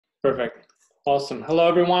Perfect. Awesome. Hello,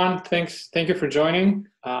 everyone. Thank you for joining.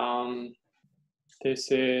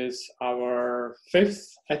 This is our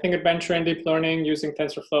fifth, I think, adventure in deep learning using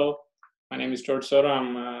TensorFlow. My name is George Soto.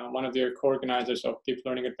 I'm one of the co-organizers of Deep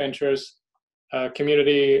Learning Adventures, a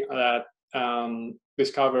community that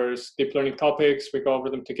discovers deep learning topics. We go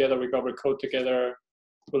over them together. We go over code together.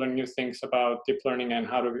 We learn new things about deep learning and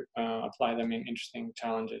how to apply them in interesting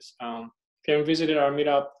challenges. If you haven't visited our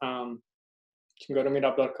meetup, you can go to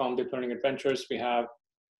meetup.com, Deep Learning Adventures. We have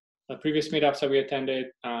previous meetups that we attended,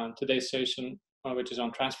 today's session, which is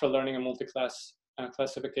on transfer learning and multi-class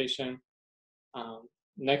classification.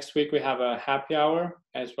 Next week, we have a happy hour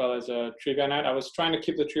as well as a trivia night. I was trying to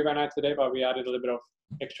keep the trivia night today, but we added a little bit of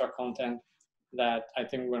extra content that I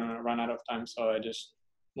think we're gonna run out of time, so I just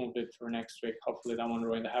moved it for next week. Hopefully that won't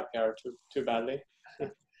ruin the happy hour too badly.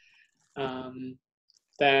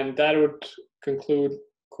 Then that would conclude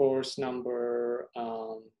course number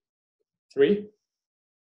 3,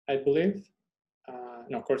 I believe.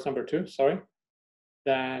 No, course number 2, sorry.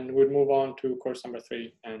 Then we'd move on to course number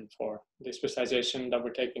 3 and 4. The specialization that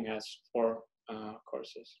we're taking has 4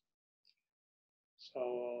 courses.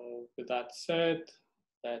 So with that said,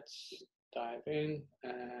 let's dive in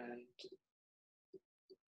and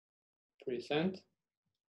present.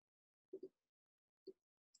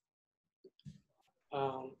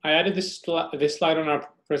 I added this slide on our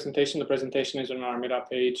presentation. The presentation is on our meetup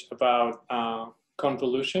page about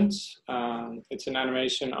convolutions. It's an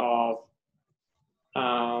animation of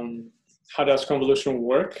how does convolution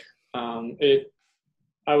work.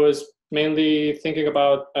 I was mainly thinking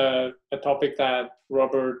about a topic that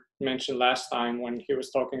Robert mentioned last time when he was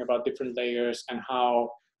talking about different layers and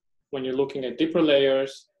how when you're looking at deeper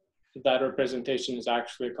layers, that representation is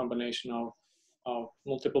actually a combination of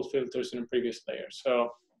multiple filters in a previous layer.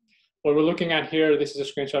 So what we're looking at here, this is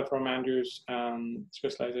a screenshot from Andrew's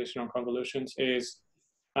specialization on convolutions, is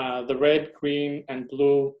the red, green, and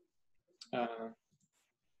blue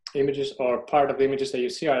images, or part of the images that you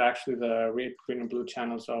see are actually the red, green, and blue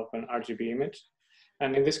channels of an RGB image.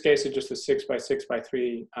 And in this case, it's just a 6 by 6 by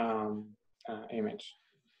 3 image.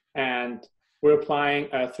 And we're applying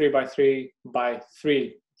a 3 by 3 by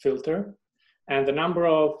 3 filter. And the number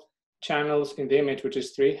of channels in the image, which is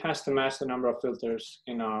 3, has to match the number of filters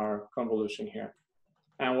in our convolution here.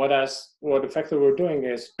 And what effectively we're doing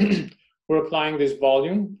is we're applying this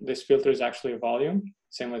volume. This filter is actually a volume,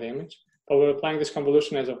 same with the image, but we're applying this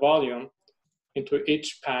convolution as a volume into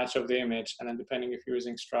each patch of the image. And then depending if you're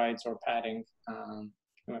using strides or padding,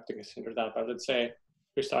 you have to consider that. But let's say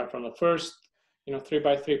we start from the first 3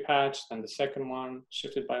 by 3 patch, then the second one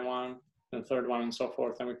shifted by 1, then third one, and so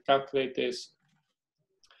forth. And we calculate this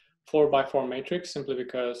 4 by 4 matrix simply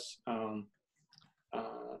because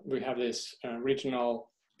we have this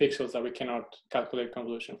regional pixels that we cannot calculate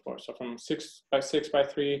convolution for. So from 6 by 6 by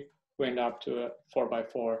 3, we end up to a 4 by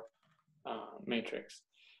 4 matrix.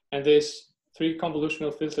 And these 3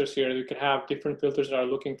 convolutional filters here, you could have different filters that are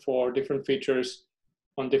looking for different features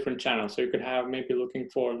on different channels. So you could have maybe looking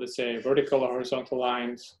for, let's say, vertical or horizontal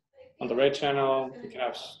lines on the red channel. You could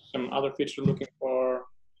have some other feature looking for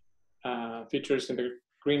features in the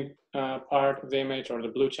green part of the image or the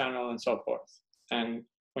blue channel and so forth. And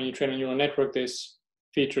when you train a neural network, these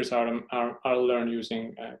features are learned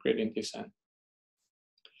using gradient descent.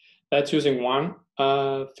 That's using one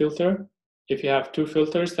filter. If you have 2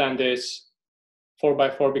 filters, then this 4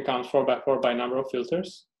 by 4 becomes 4 by 4 by number of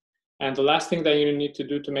filters. And the last thing that you need to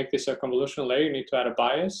do to make this a convolutional layer, you need to add a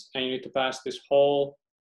bias, and you need to pass this whole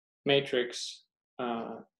matrix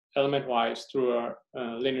element-wise through a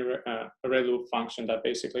linear array loop function that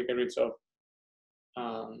basically gets rid of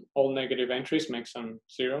all negative entries, makes them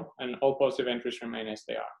 0, and all positive entries remain as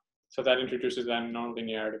they are. So that introduces that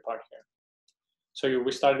non-linearity part here. So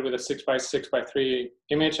we started with a 6 by 6 by 3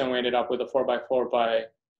 image, and we ended up with a 4 by 4 by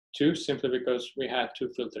 2 simply because we had 2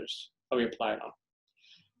 filters that we applied on.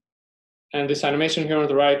 And this animation here on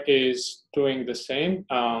the right is doing the same.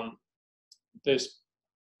 Let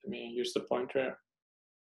me use the pointer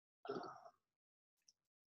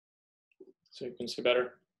so you can see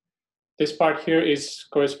better. This part here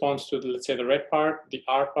corresponds to, let's say, the red part, the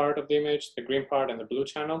R part of the image, the green part, and the blue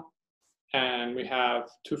channel. And we have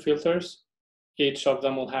 2 filters. Each of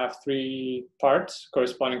them will have 3 parts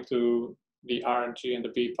corresponding to the R, G, and the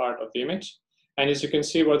B part of the image. And as you can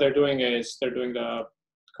see, what they're doing is they're doing the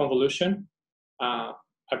convolution.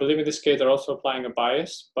 I believe in this case, they're also applying a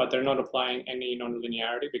bias, but they're not applying any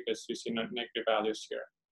nonlinearity because you see negative values here.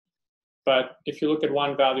 But if you look at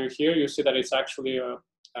one value here, you see that it's actually a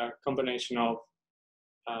combination of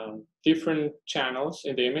different channels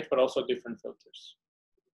in the image, but also different filters.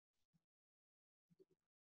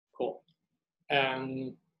 Cool.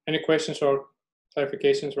 Any questions or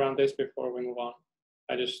clarifications around this before we move on?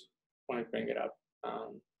 I just wanted to bring it up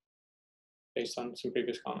based on some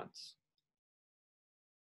previous comments.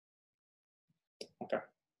 Okay,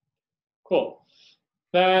 cool.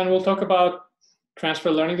 Then we'll talk about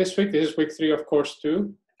transfer learning this week. This is week 3 of course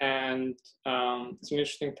 2, and it's an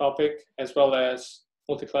interesting topic, as well as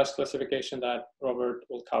multi-class classification that Robert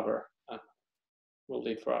will cover, will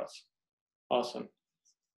lead for us. Awesome.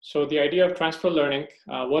 So the idea of transfer learning,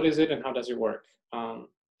 what is it and how does it work?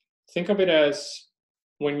 Think of it as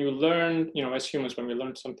when you learn, as humans, when we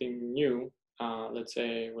learn something new, let's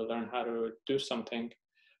say we learn how to do something,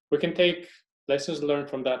 we can take lessons learned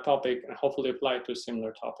from that topic and hopefully apply it to a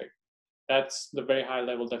similar topic. That's the very high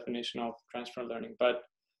level definition of transfer learning. But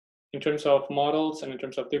in terms of models and in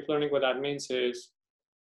terms of deep learning, what that means is,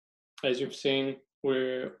 as you've seen,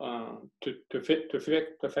 we're to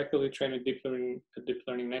effectively train a deep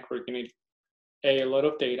learning network, you need a lot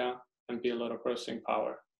of data and a lot of processing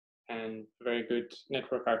power and very good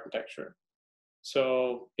network architecture.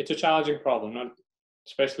 So it's a challenging problem, not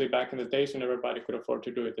especially back in the days when everybody could afford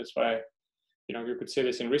to do it. That's why you could see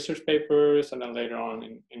this in research papers, and then later on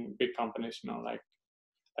in big companies, like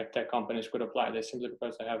tech companies could apply this simply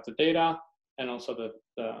because they have the data and also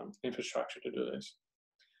the infrastructure to do this.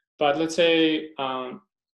 But let's say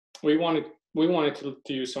we wanted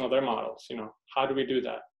to use some of their models. How do we do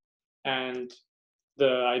that? And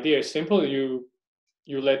the idea is simple. You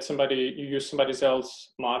use somebody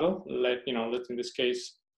else's model. Let's in this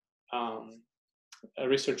case a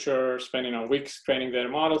researcher spending weeks training their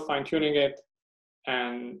model, fine tuning it,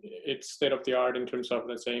 and it's state of the art in terms of,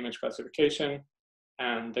 let's say, image classification.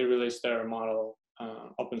 And they release their model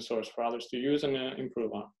open source for others to use and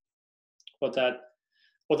improve on. What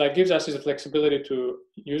that gives us is the flexibility to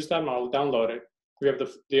use that model, download it. We have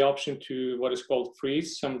the option to what is called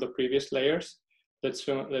freeze some of the previous layers. Let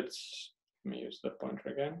me use the pointer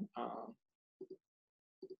again.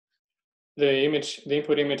 The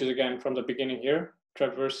input image is again from the beginning here,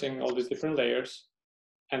 traversing all these different layers,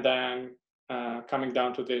 and then coming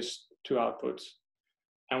down to these 2 outputs.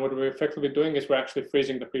 And what we're effectively doing is we're actually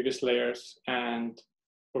freezing the previous layers, and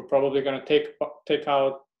we're probably going to take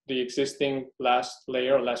out the existing last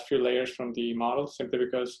layer or last few layers from the model, simply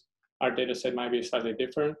because our data set might be slightly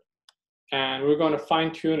different. And we're going to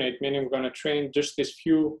fine tune it, meaning we're going to train just these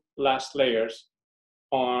few last layers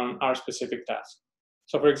on our specific task.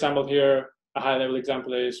 So for example, here, a high level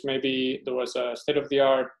example is maybe there was a state of the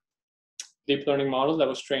art deep learning model that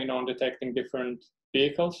was trained on detecting different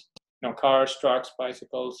vehicles, cars, trucks,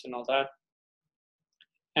 bicycles, and all that.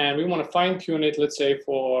 And we want to fine tune it, let's say,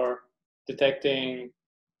 for detecting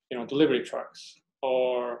delivery trucks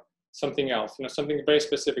or something else, something very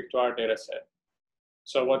specific to our data set.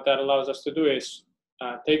 So what that allows us to do is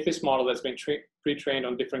take this model that's been pre-trained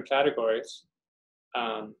on different categories,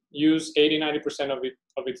 use 80–90% of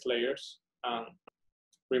its layers,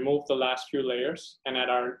 remove the last few layers, and add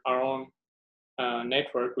our own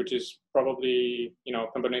network, which is probably a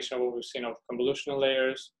combination of what we've seen of convolutional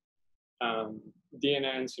layers,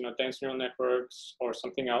 DNNs, dense neural networks, or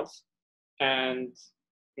something else. And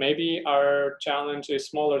maybe our challenge is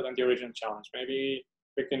smaller than the original challenge. Maybe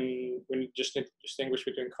we just need to distinguish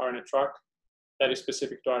between car and a truck that is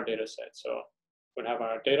specific to our data set. So we'd have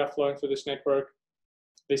our data flowing through this network.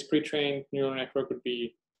 This pre-trained neural network would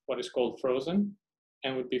be what is called frozen,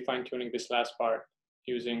 and would be fine-tuning this last part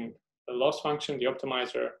using the loss function, the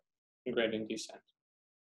optimizer, and gradient descent.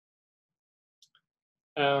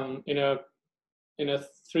 In a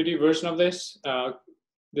 3D version of this,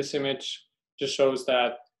 this image just shows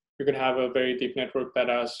that you can have a very deep network that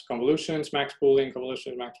has convolutions, max pooling,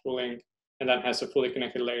 and that has a fully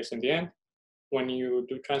connected layers in the end. When you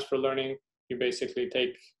do transfer learning, you basically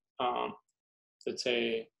take, let's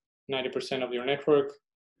say, 90% of your network.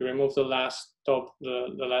 You remove the last top,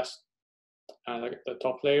 the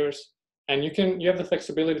top layers, and you have the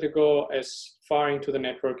flexibility to go as far into the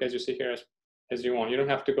network as you see here as you want. You don't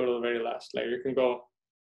have to go to the very last layer. You can go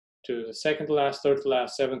to the second to last, third to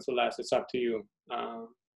last, seventh to last. It's up to you.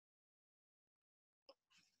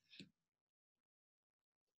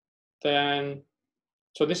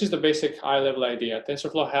 So this is the basic high-level idea.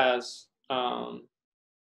 TensorFlow has a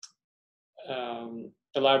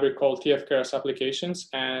library called TF-Keras applications,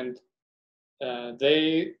 and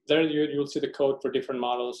there you'll see the code for different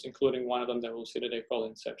models, including one of them that we'll see today called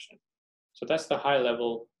Inception. So that's the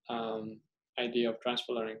high-level idea of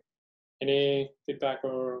transfer learning. Any feedback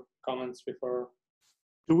or comments before?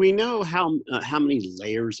 Do we know how many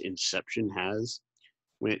layers Inception has?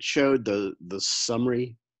 When it showed the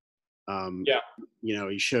summary, yeah,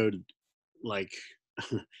 he showed like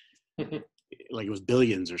Mhm. like it was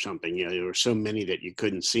billions or something. You know, there were so many that you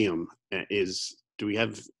couldn't see them. Do we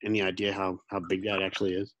have any idea how big that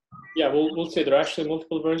actually is? Yeah, we'll see. There are actually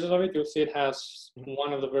multiple versions of it. You'll see it has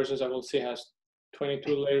one of the versions I will see has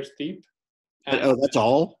 22 layers deep. And Oh, that's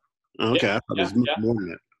all? yeah, Okay, I thought it yeah, was much yeah. more than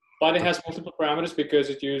that. But it has multiple parameters because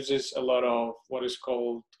it uses a lot of what is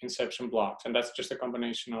called inception blocks. And that's just a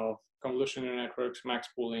combination of convolution neural networks, max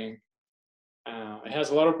pooling. It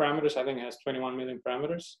has a lot of parameters. I think it has 21 million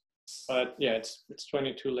parameters. But yeah, it's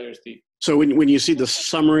 22 layers deep. So when you see the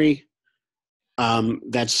summary,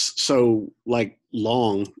 that's so like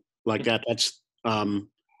long, like that, that's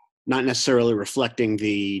not necessarily reflecting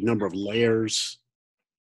the number of layers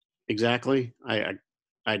exactly.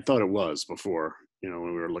 I thought it was before, you know,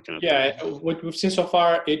 when we were looking at Yeah, the. what we've seen so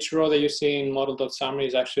far, each row that you see in model.summary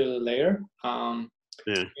is actually a layer.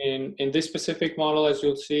 Yeah. In this specific model, as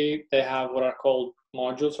you'll see, they have what are called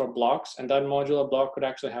modules or blocks, and that module or block could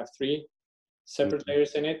actually have 3 separate Okay.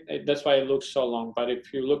 layers in it. That's why it looks so long. But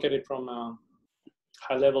if you look at it from a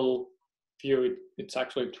high-level view, it's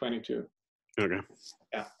actually 22. Okay.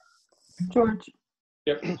 Yeah. George,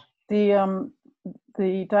 Yep.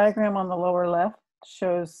 the diagram on the lower left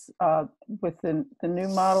shows with the new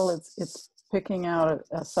model, it's picking out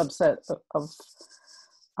a subset of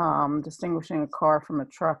distinguishing a car from a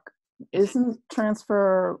truck. Isn't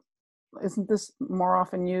this more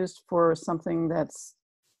often used for something that's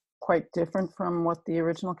quite different from what the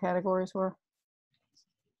original categories were?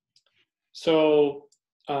 So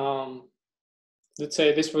let's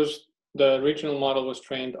say the original model was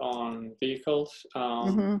trained on vehicles.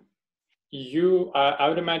 Mm-hmm. I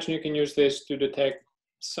would imagine you can use this to detect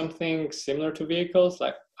something similar to vehicles.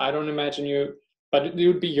 Like, I don't imagine but it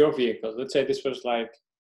would be your vehicle. Let's say this was like,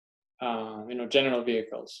 general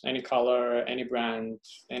vehicles, any color, any brand,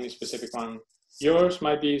 any specific one. Yours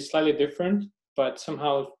might be slightly different, but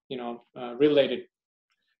somehow, related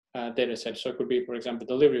data set. So it could be, for example,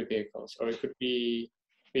 delivery vehicles, or it could be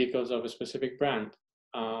vehicles of a specific brand.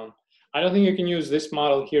 I don't think you can use this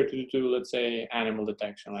model here to do, let's say, animal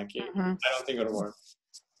detection. Like, Mm-hmm. I don't think it'll work.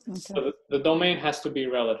 Okay. So the domain has to be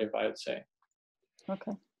relative, I would say.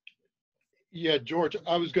 Okay. Yeah, George,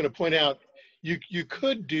 I was going to point out, you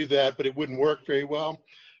could do that, but it wouldn't work very well.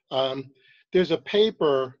 There's a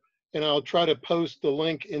paper, and I'll try to post the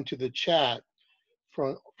link into the chat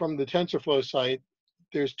from the TensorFlow site.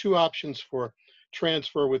 There's 2 options for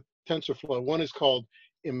transfer with TensorFlow. One is called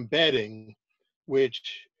embedding,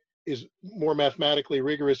 which is more mathematically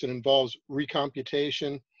rigorous and involves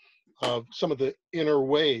recomputation of some of the inner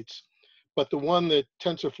weights. But the one that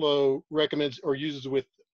TensorFlow recommends or uses with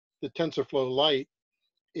the TensorFlow Lite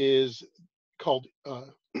is called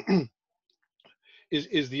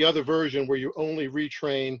is the other version where you only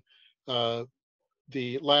retrain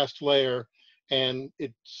the last layer, and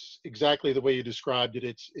it's exactly the way you described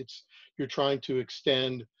it. You're trying to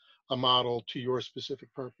extend a model to your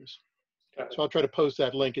specific purpose. So I'll try to post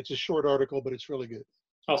that link. It's a short article, but it's really good.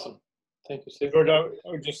 Awesome. Thank you, Steve. George, I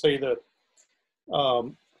would just say that,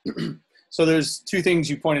 so there's 2 things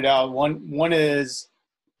you pointed out. One is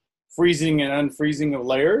freezing and unfreezing of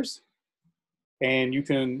layers. And you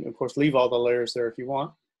can, of course, leave all the layers there if you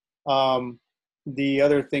want. The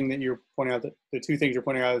other thing that you're pointing out, the 2 things you're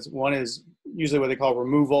pointing out is, one is usually what they call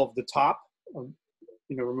removal of the top,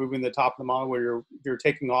 removing the top of the model, where you're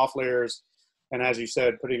taking off layers, and as you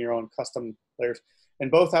said, putting your own custom layers. And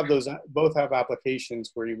both have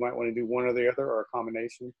applications where you might want to do one or the other, or a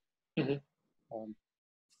combination. Mm-hmm.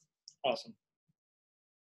 Awesome.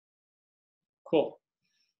 Cool.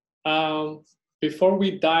 Before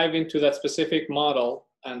we dive into that specific model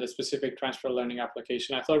and the specific transfer learning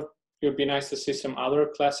application, I thought it would be nice to see some other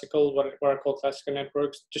classical, what are called classical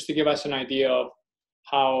networks, just to give us an idea of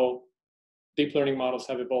how deep learning models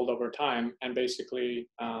have evolved over time, and basically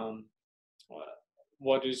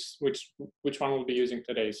which one we'll be using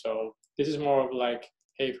today. So this is more of like,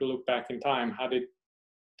 hey, if we look back in time, how did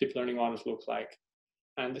deep learning models look like?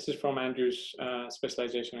 And this is from Andrew's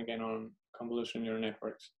specialization again on convolutional neural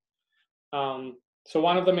networks. So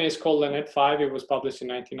one of them is called LeNet5. It was published in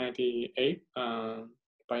 1998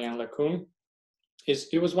 by Jan LeCun.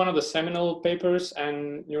 It was one of the seminal papers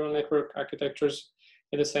and neural network architectures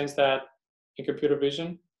in the sense that, in computer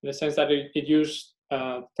vision, in the sense that it used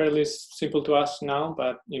fairly simple to us now,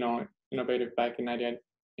 but innovative back in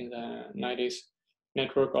the 90s,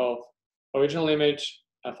 network of original image,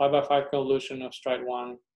 a 5x5 convolution of stride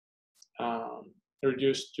 1,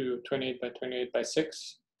 reduced to 28 by 28 by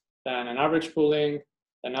 6, then an average pooling,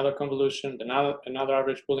 another convolution, another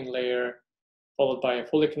average pooling layer, followed by a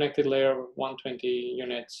fully connected layer of 120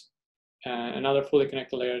 units, another fully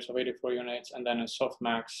connected layers of 84 units, and then a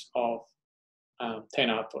softmax of 10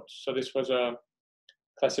 outputs. So this was a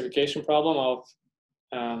classification problem of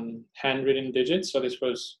handwritten digits. So this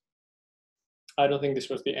was, I don't think this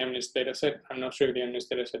was the MNIST dataset. I'm not sure if the MNIST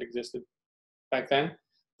dataset existed back then,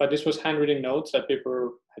 but this was handwritten notes that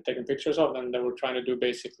people had taken pictures of, and they were trying to do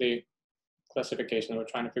basically classification. They were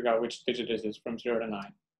trying to figure out which digit is this from 0 to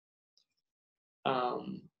 9.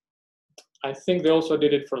 I think they also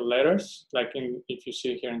did it for letters, like if you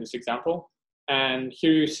see here in this example. And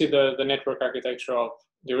here you see the network architecture of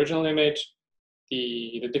the original image,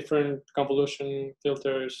 the different convolution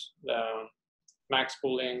filters, the max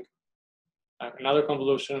pooling, another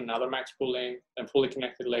convolution, another max pooling, and fully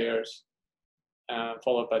connected layers,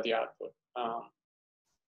 followed by the output.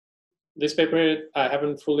 This paper, I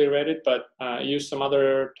haven't fully read it, but I used some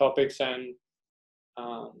other topics and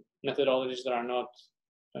methodologies that are not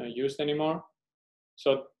used anymore.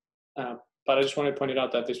 So, but I just want to point it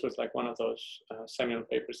out that this was like one of those seminal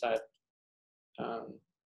papers that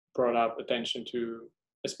brought up attention to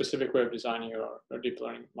a specific way of designing your deep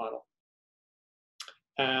learning model.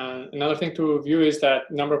 And another thing to view is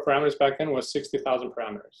that number of parameters back then was 60,000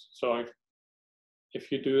 parameters. So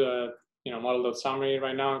if you do a model.summary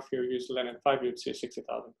right now, if you use LeNet5, you'd see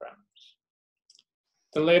 60,000 parameters.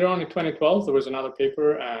 Then later on in 2012, there was another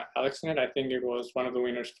paper, AlexNet. I think it was one of the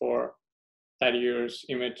winners for that year's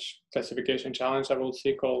image classification challenge, I will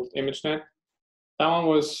see, called ImageNet. That one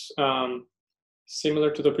was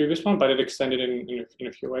similar to the previous one, but it extended in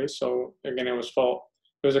a few ways. So again, it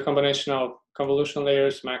was a combination of convolutional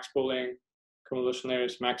layers, max pooling, convolution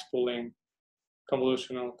layers, max pooling,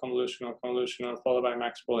 convolutional, followed by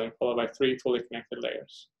max pooling, followed by 3 fully connected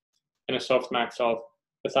layers, and a softmax of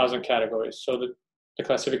 1,000 categories. So the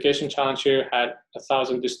classification challenge here had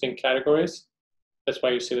 1,000 distinct categories. That's why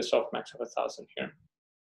you see the softmax of 1,000 here.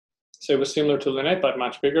 So it was similar to LeNet, but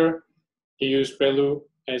much bigger. He used ReLU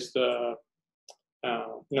as the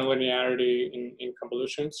nonlinearity in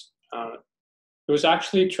convolutions. It was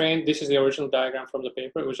actually trained, this is the original diagram from the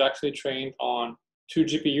paper, it was actually trained on 2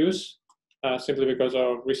 GPUs, simply because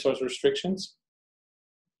of resource restrictions,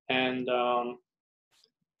 and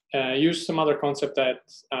used some other concept that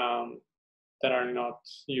are not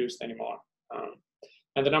used anymore.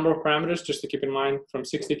 And the number of parameters, just to keep in mind, from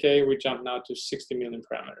 60K, we jumped now to 60 million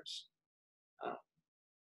parameters. That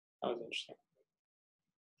was interesting.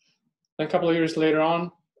 Then a couple of years later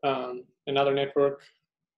on, another network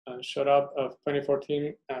showed up of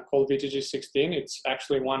 2014 called VGG16. It's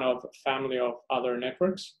actually one of a family of other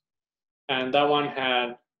networks. And that one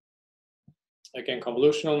had, again,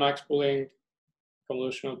 convolutional max pooling,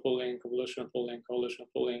 convolutional pooling, convolutional pooling, convolutional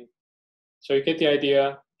pooling. So you get the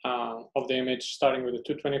idea of the image starting with a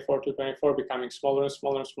 224, becoming smaller and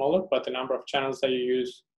smaller and smaller, but the number of channels that you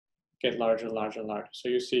use get larger, larger, and larger. So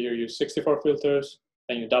you see you use 64 filters,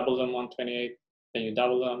 then you double them 128, then you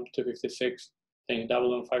double them 256, then you double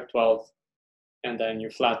them 512, and then you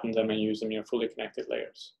flatten them and use them in your fully connected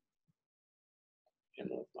layers.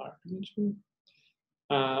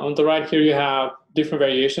 On the right here, you have different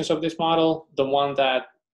variations of this model. The one that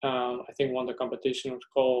I think won the competition was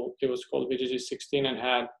called VGG16 and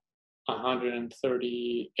had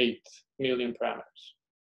 138 million parameters.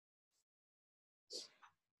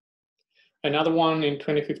 Another one in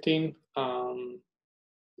 2015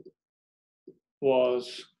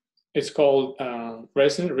 it's called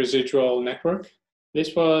Resonant Residual Network.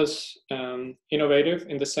 This was innovative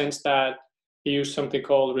in the sense that it used something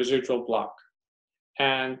called residual block.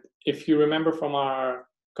 And if you remember from our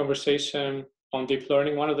conversation on deep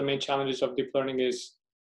learning, one of the main challenges of deep learning is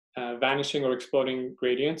vanishing or exploding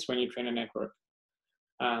gradients when you train a network.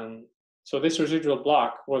 So this residual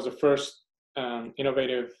block was the first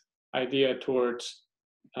innovative idea towards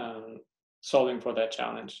solving for that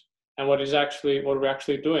challenge. And what we're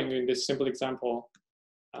actually doing in this simple example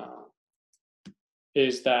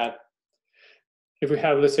is that if we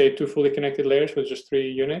have, let's say, 2 fully connected layers with just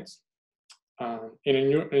 3 units, in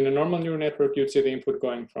a normal neural network, you'd see the input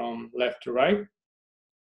going from left to right,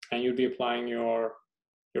 and you'd be applying your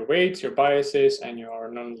weights, your biases, and your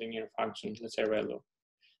nonlinear function, let's say ReLU.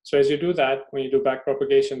 So as you do that, when you do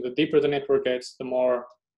backpropagation, the deeper the network gets, the more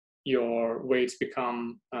your weights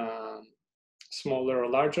become smaller or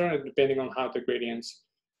larger, depending on how the gradients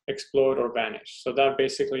explode or vanish. So that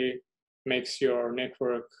basically makes your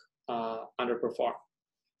network underperform.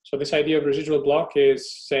 So this idea of residual block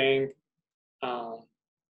is saying,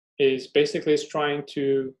 is trying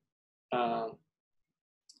to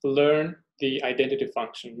learn the identity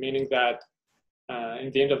function, meaning that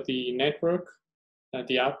in the end of the network,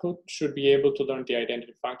 the output should be able to learn the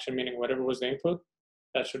identity function, meaning whatever was the input,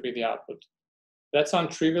 that should be the output. That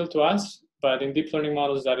sounds trivial to us, but in deep learning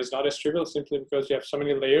models, that is not as trivial, simply because you have so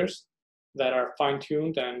many layers that are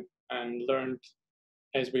fine-tuned and learned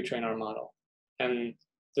as we train our model. And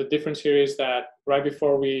the difference here is that right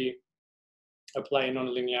before we apply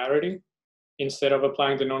nonlinearity, instead of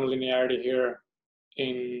applying the nonlinearity here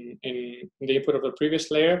in the input of the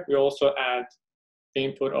previous layer, we also add the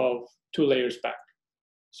input of 2 layers back.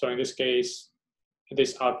 So in this case,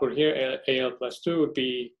 this output here, AL plus 2, would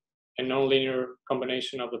be a nonlinear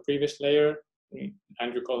combination of the previous layer,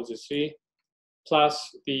 Andrew calls it C,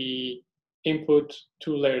 plus the input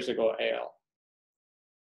 2 layers ago, AL.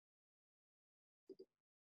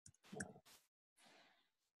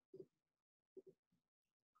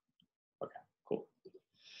 Okay, cool.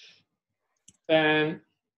 Then,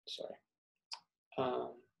 sorry.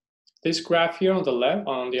 This graph here on the left,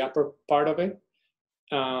 on the upper part of it,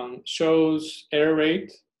 shows error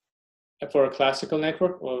rate for a classical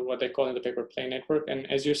network, or what they call in the paper plane network.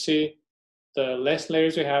 And as you see, the less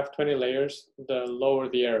layers you have, 20 layers, the lower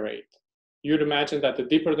the error rate. You'd imagine that the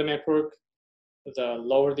deeper the network, the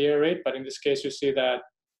lower the error rate. But in this case, you see that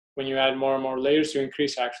when you add more and more layers, you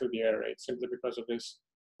increase actually the error rate, simply because of this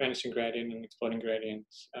vanishing gradient and exploding gradient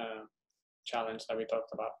challenge that we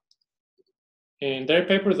talked about. In their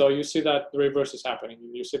paper, though, you see that the reverse is happening.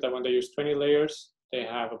 You see that when they use 20 layers, they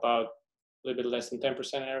have about a little bit less than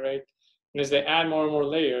 10% error rate. And as they add more and more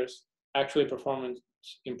layers, actually performance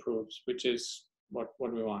improves, which is what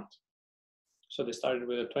we want. So they started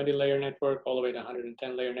with a 20-layer network all the way to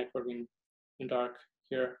 110-layer network in dark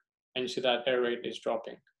here. And you see that error rate is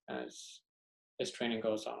dropping as training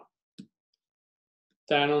goes on.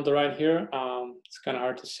 Then on the right here, it's kind of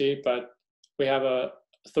hard to see, but we have a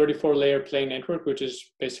 34-layer plane network, which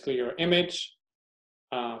is basically your image,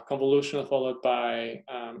 convolutional followed by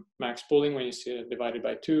max pooling when you see it divided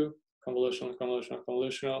by 2, convolutional, convolutional,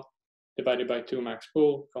 convolutional, divided by 2 max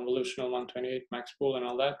pool, convolutional 128 max pool, and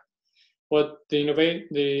all that. What the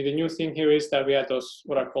new thing here is that we have those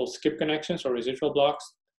what are called skip connections or residual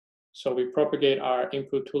blocks. So we propagate our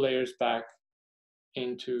input 2 layers back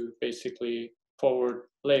into basically forward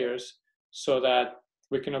layers so that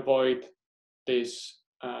we can avoid this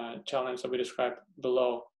challenge that we described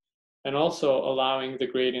below, and also allowing the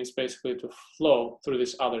gradients basically to flow through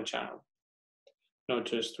this other channel, not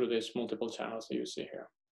just through these multiple channels that you see here.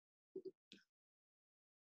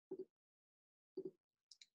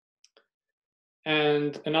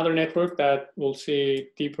 And another network that we'll see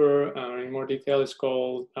deeper in more detail is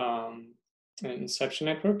called an inception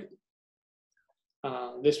network.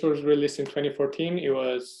 This was released in 2014. It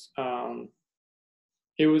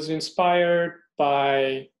was inspired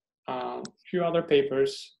by a few other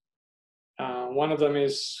papers. One of them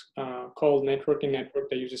is called Networking Network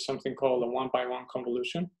that uses something called a 1-by-1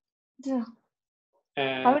 convolution. Yeah.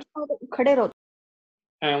 And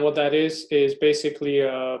what that is basically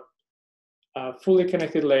a fully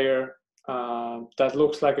connected layer that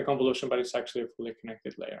looks like a convolution, but it's actually a fully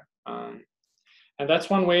connected layer. And that's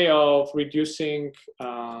one way of reducing,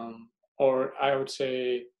 or I would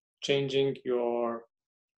say, changing your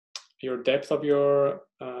depth of your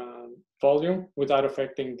volume without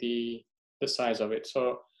affecting the size of it.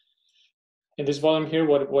 So in this volume here,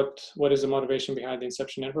 what is the motivation behind the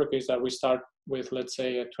inception network is that we start with, let's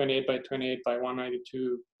say, a 28 by 28 by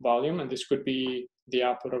 192 volume, and this could be the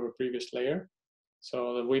output of a previous layer.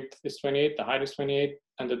 So the width is 28, the height is 28,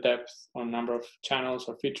 and the depth or number of channels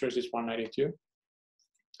or features is 192.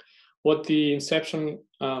 What the inception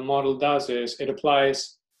model does is it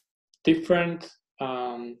applies different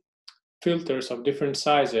filters of different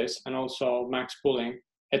sizes and also max pooling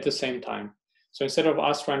at the same time. So instead of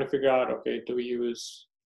us trying to figure out, okay, do we use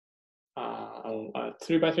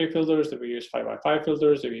 3x3 filters? Do we use 5x5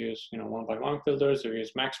 filters? Do we use 1x1 filters? Do we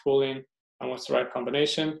use max pooling? And what's the right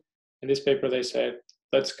combination? In this paper, they said,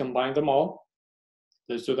 let's combine them all.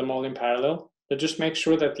 Let's do them all in parallel. But just make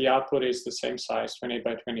sure that the output is the same size, 28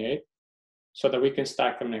 by 28, so that we can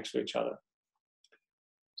stack them next to each other.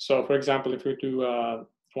 So for example, if we do a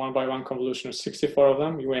 1-by-1 convolution of 64 of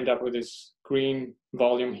them, you end up with this green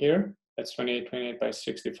volume here. That's 28 by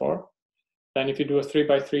 64. Then if you do a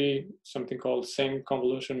 3x3, something called same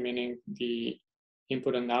convolution, meaning the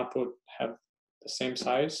input and output have the same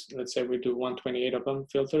size. Let's say we do 128 of them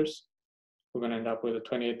filters. We're going to end up with a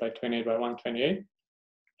 28 by 28 by 128.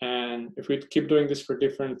 And if we keep doing this for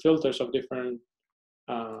different filters of different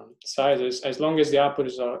sizes, as long as the output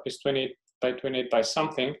is 28 by 28 by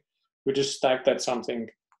something, we just stack that something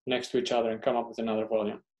next to each other and come up with another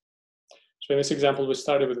volume. So in this example, we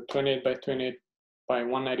started with a 28 by 28 by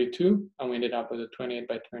 192, and we ended up with a 28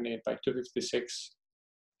 by 28 by 256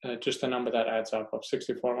 just a number that adds up of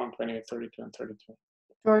 64, 128, 32, and 32.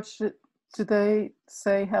 George, do they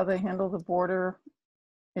say how they handle the border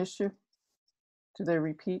issue? Do they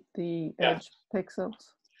repeat the edge pixels?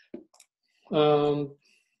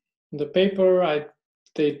 The paper,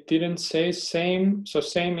 they didn't say same. So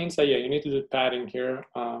same means that, yeah, you need to do padding here.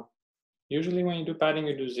 Usually when you do padding,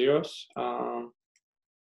 you do zeros.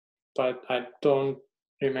 But I don't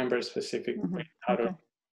remember specifically how to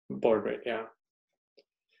board rate, yeah.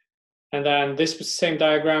 And then this same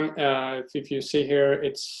diagram, if you see here,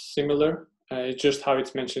 it's similar. It's just how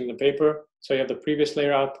it's mentioned in the paper. So you have the previous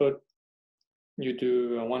layer output. You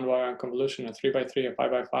do a 1x1 convolution, a 3x3, a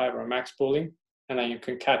 5x5, or a max pooling. And then you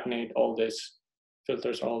concatenate all these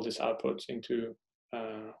filters, all these outputs into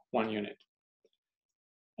one unit.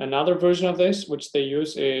 Another version of this, which they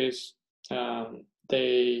use, is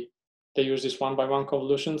they use this 1x1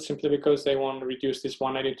 convolution simply because they want to reduce this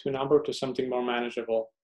 192 number to something more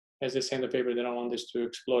manageable. As they say in the paper, they don't want this to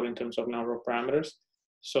explode in terms of number of parameters.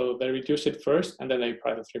 So they reduce it first, and then they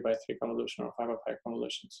apply the 3x3 convolution or 5x5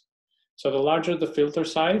 convolutions. So the larger the filter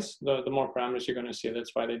size, the more parameters you're going to see.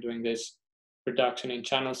 That's why they're doing this reduction in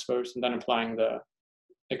channels first, and then applying the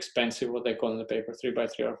expensive, what they call in the paper,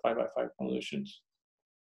 3x3 or 5x5 convolutions.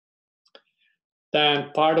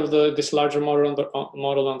 Then part of this larger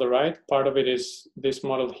model on the right, part of it is this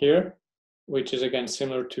model here, which is again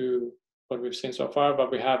similar to what we've seen so far,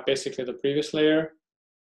 but we have basically the previous layer.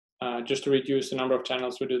 Just to reduce the number of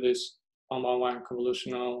channels, we do this 1x1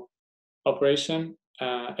 convolutional operation.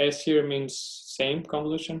 S here means same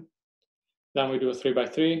convolution. Then we do a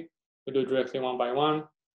 3x3. We do directly 1x1,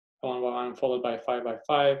 a 1x1 followed by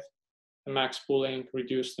 5x5, a max pooling,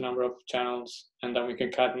 reduce the number of channels, and then we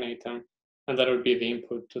concatenate them, and that would be the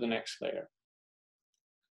input to the next layer.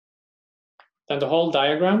 Then the whole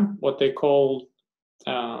diagram, what they call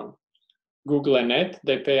Google Lenet,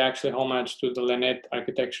 they pay actually homage to the Lenet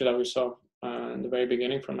architecture that we saw in the very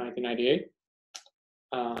beginning from 1998.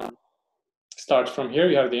 Starts from here,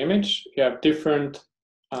 you have the image, you have different,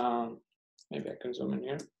 maybe I can zoom in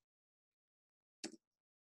here.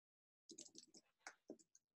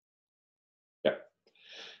 Yeah.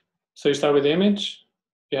 So you start with the image,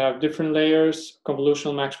 you have different layers,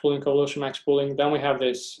 convolutional max pooling, convolutional max pooling. Then we have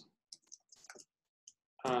this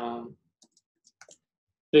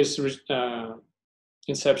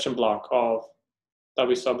inception block of that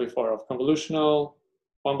we saw before of convolutional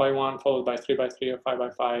 1x1 followed by 3x3 or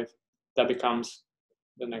 5x5. That becomes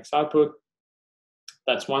the next output.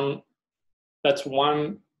 That's one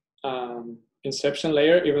inception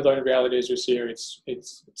layer, even though in reality, as you see here, it's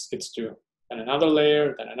two. Then another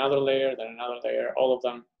layer, then another layer, then another layer. All of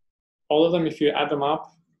them, if you add them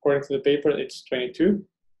up, according to the paper, it's 22.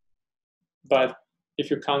 But if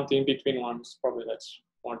you count the in-between ones, probably that's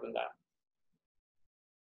more than that.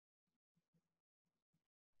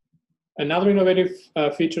 Another innovative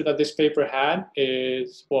feature that this paper had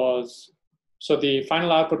so the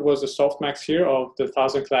final output was the softmax here of the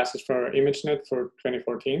 1,000 classes for ImageNet for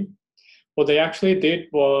 2014. What they actually did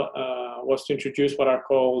was to introduce what are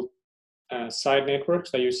called side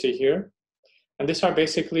networks that you see here. And these are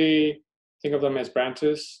basically, think of them as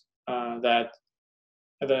branches that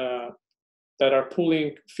are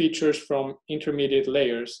pulling features from intermediate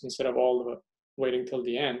layers instead of waiting till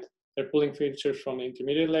the end. They're pulling features from the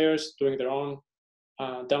intermediate layers, doing their own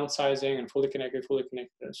downsizing and fully connected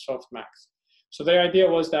softmax. So the idea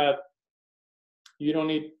was that you don't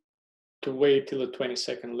need to wait till the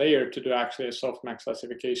 22nd layer to do actually a softmax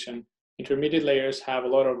classification. Intermediate layers have a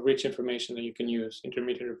lot of rich information that you can use,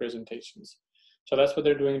 intermediate representations. So that's what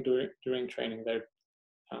they're doing during training. They're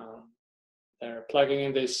plugging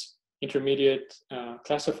in these intermediate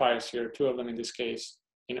classifiers here, two of them in this case,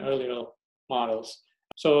 in earlier models.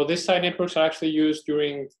 So these side networks are actually used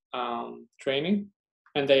during training,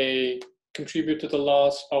 and they contribute to the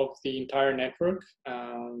loss of the entire network,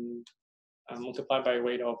 multiplied by a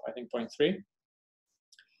weight of, I think, 0.3.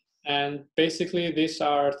 And basically, these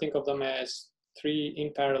are, think of them as 3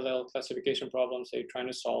 in parallel classification problems they're trying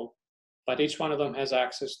to solve, but each one of them has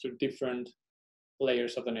access to different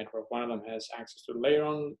layers of the network. One of them has access to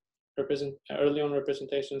early on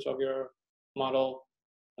representations of your model,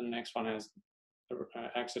 and the next one has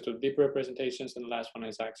access to deep representations, and the last one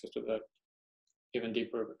has access to the even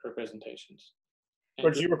deeper representations.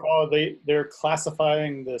 But do you recall they're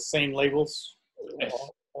classifying the same labels? Yes,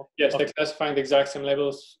 yes, they're classifying the exact same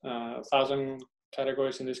labels, 1,000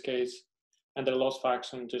 categories in this case, and the loss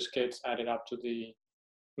function just gets added up to the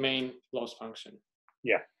main loss function.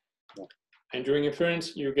 Yeah. And during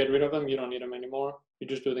inference, you get rid of them. You don't need them anymore. You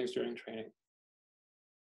just do things during training.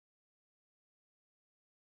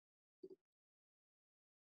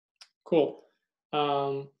 Cool.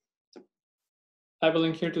 I will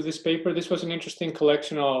link here to this paper. This was an interesting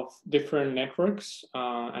collection of different networks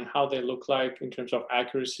and how they look like in terms of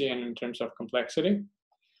accuracy and in terms of complexity.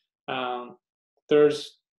 So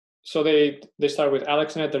they start with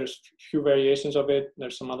AlexNet. There's a few variations of it.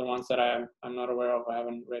 There's some other ones that I'm not aware of. I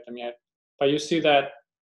haven't read them yet. But you see that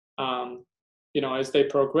as they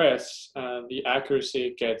progress, the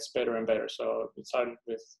accuracy gets better and better. So it started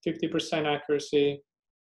with 50% accuracy,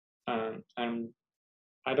 and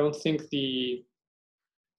I don't think the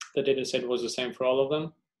data set was the same for all of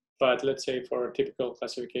them, but let's say for a typical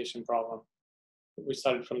classification problem, we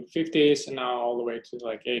started from the 50s and now all the way to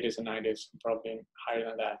like 80s and 90s, probably higher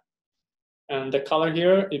than that. And the color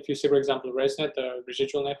here, if you see, for example, ResNet, the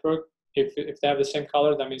residual network, if they have the same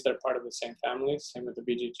color, that means they're part of the same family, same with the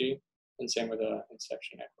BGG, and same with the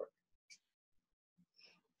inception network.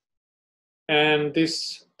 And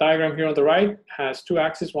this diagram here on the right has two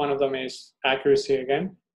axes. One of them is accuracy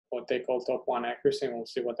again, what they call top one accuracy, and we'll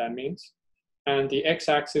see what that means. And the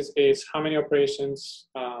x-axis is how many operations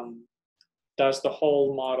does the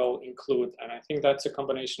whole model include? And I think that's a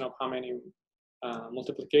combination of how many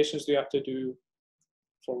multiplications do you have to do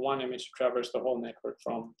for one image to traverse the whole network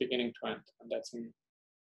from beginning to end, and that's in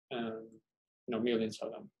millions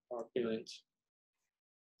of them or billions.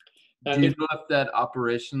 And do you know if that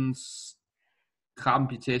operations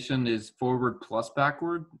computation is forward plus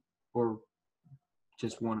backward, or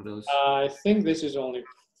just one of those? I think this is only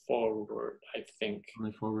forward. I think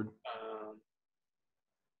only forward.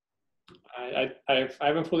 I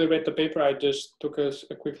haven't fully read the paper. I just took a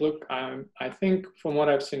quick look. I think from what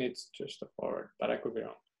I've seen, it's just a forward, but I could be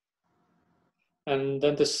wrong. And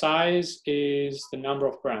then the size is the number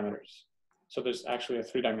of parameters. So there's actually a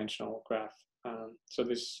three-dimensional graph. So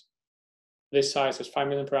this size is 5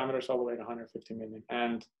 million parameters all the way to 150 million.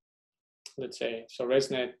 And let's say, so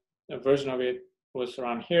ResNet, a version of it was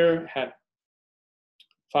around here, had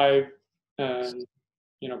 5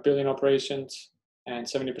 billion operations and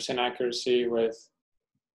 70% accuracy with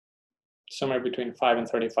somewhere between 5 and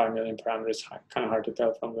 35 million parameters. Kind of hard to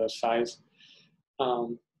tell from the size.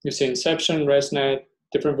 You see Inception, ResNet,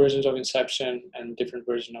 different versions of Inception, and different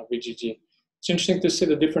version of VGG. It's interesting to see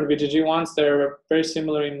the different VGG ones. They're very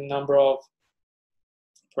similar in number of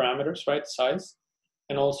parameters, right? Size,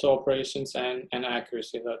 and also operations and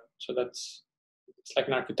accuracy. So it's like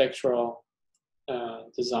an architectural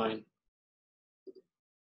design.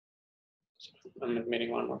 I'm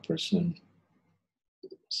admitting one more person.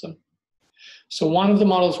 So one of the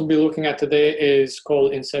models we'll be looking at today is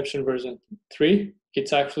called Inception version 3.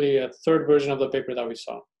 It's actually a third version of the paper that we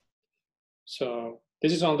saw. So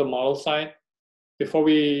this is on the model side. Before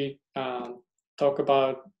we talk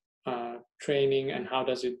about training and how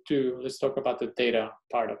does it do, let's talk about the data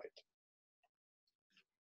part of it.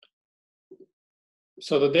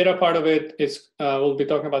 So the data part of it is, we'll be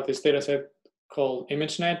talking about this data set called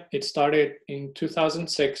ImageNet. It started in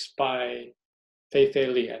 2006 by Fei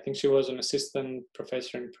Li. I think she was an assistant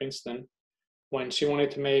professor in Princeton when she wanted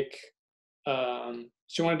to make,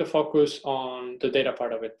 she wanted to focus on the data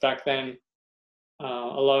part of it. Back then, a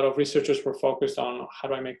lot of researchers were focused on how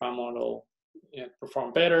do I make my model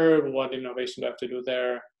perform better? What innovation do I have to do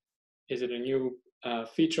there? Is it a new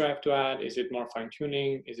feature I have to add? Is it more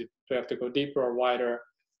fine-tuning? Do I have to go deeper or wider?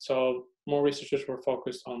 So more researchers were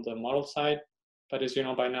focused on the model side. But as you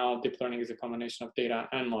know by now, deep learning is a combination of data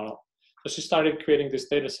and model. So she started creating this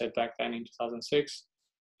data set back then in 2006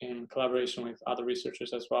 in collaboration with other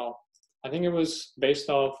researchers as well. I think it was based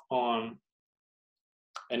off on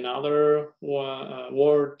another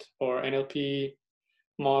word or NLP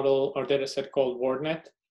model or data set called WordNet.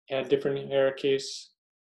 It had different hierarchies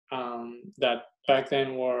that back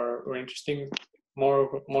then were interesting.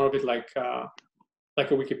 More of it like a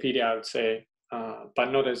Wikipedia, I would say,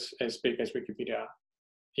 but not as big as Wikipedia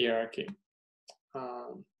hierarchy.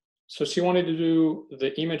 So she wanted to do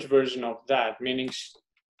the image version of that, meaning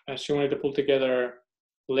she wanted to pull together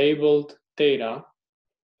labeled data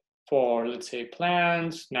for, let's say,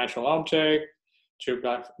 plants, natural object,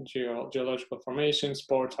 geological formation,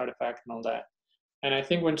 sports, artifact, and all that. And I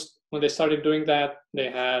think when they started doing that, they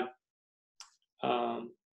had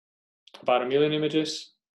about 1 million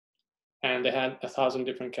images, and they had 1,000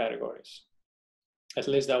 different categories. At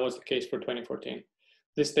least that was the case for 2014.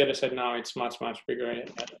 This data set now, it's much bigger.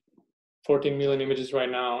 It had 14 million images right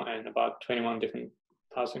now and about 21 different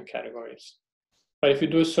 1,000 categories. But if you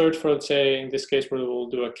do a search for, let's say, in this case, we'll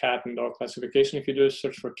do a cat and dog classification. If you do a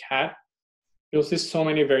search for cat, you'll see so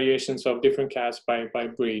many variations of different cats by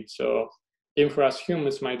breed. So even for us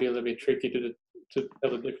humans, it might be a little bit tricky to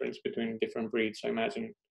tell the difference between different breeds. So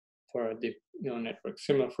imagine a deep neural network,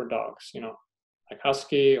 similar for dogs, like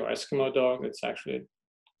Husky or Eskimo dog. It's actually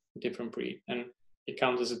a different breed, and it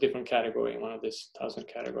counts as a different category in one of these 1,000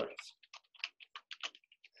 categories.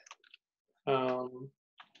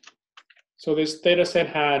 So this data set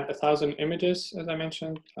had 1,000 images, as I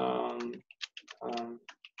mentioned.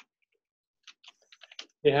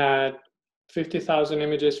 It had 50,000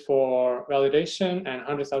 images for validation and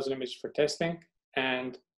 100,000 images for testing.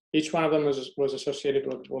 And each one of them was associated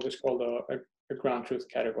with what is called a ground truth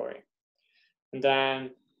category. And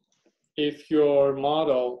then if your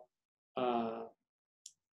model,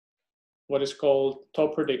 what is called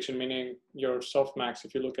top prediction, meaning your softmax,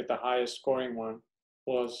 if you look at the highest scoring one,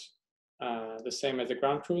 was the same as the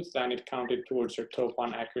ground truth, then it counted towards your top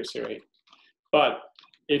 1 accuracy rate. But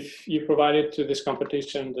if you provided to this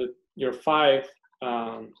competition your 5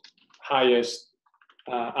 highest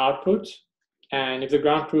outputs, and if the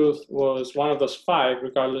ground truth was one of those 5,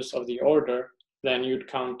 regardless of the order, then you'd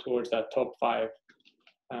count towards that top 5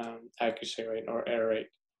 accuracy rate or error rate.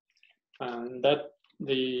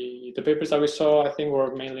 The papers that we saw, I think,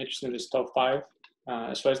 were mainly interested in this top 5.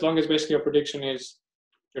 So as long as basically your prediction is,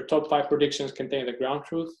 your top 5 predictions contain the ground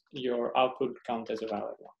truth, your output count as a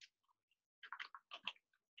valid one.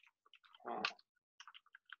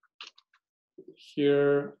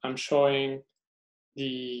 Here I'm showing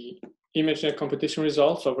the ImageNet competition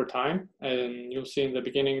results over time, and you'll see in the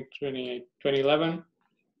beginning 2011,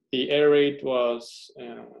 the error rate was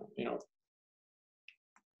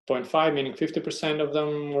 0.5, meaning 50% of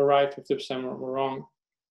them were right, 50% were wrong.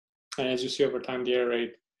 And as you see over time, the error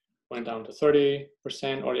rate went down to 30%,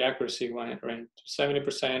 or the accuracy went to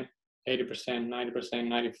 70%, 80%,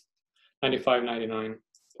 90%, 95, 99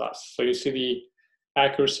 plus. So you see the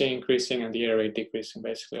accuracy increasing and the error rate decreasing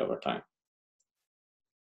basically over time.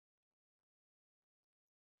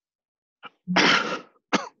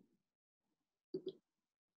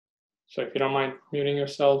 So if you don't mind muting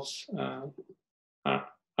yourselves,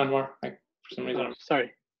 Anwar, for some reason sorry,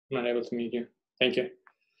 I'm not able to mute you. Thank you.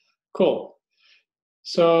 Cool.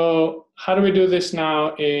 So how do we do this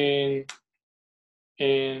now in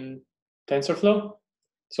TensorFlow?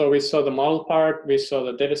 So we saw the model part, we saw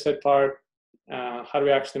the dataset part. How do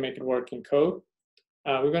we actually make it work in code?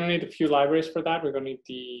 We're going to need a few libraries for that. We're going to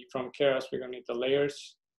need from Keras, we're going to need the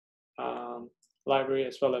layers library,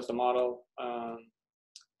 as well as the model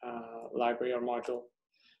library or module.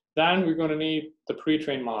 Then we're going to need the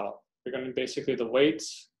pre-trained model. We're going to need basically the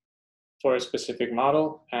weights for a specific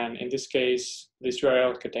model. And in this case, this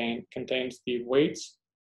URL contains the weights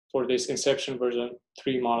for this Inception version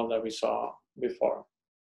 3 model that we saw before.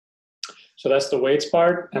 So that's the weights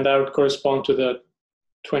part, and that would correspond to the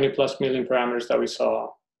 20+ million parameters that we saw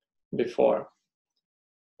before.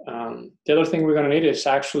 The other thing we're going to need is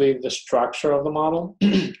actually the structure of the model.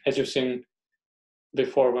 As you've seen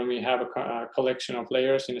before, when we have a collection of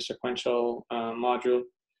layers in a sequential module,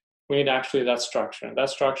 we need actually that structure. And that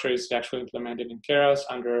structure is actually implemented in Keras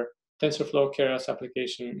under TensorFlow Keras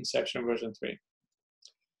application Inception version 3.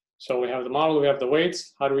 So we have the model, we have the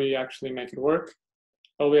weights. How do we actually make it work?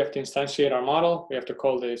 Well, we have to instantiate our model. We have to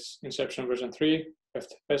call this Inception version 3. We have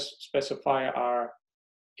to specify our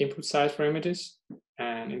input size for images.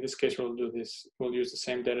 And in this case, we'll use the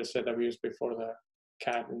same data set that we used before, the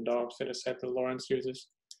cat and dogs data set that Lawrence uses.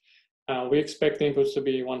 We expect the inputs to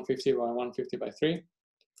be 150 by 150 by 3.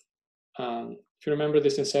 If you remember,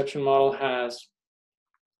 this Inception model has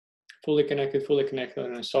fully connected,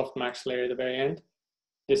 and a softmax layer at the very end.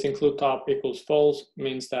 This include top equals false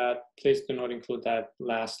means that please do not include that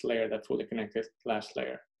last layer, that fully connected last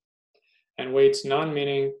layer. And weights none,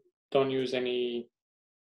 meaning don't use any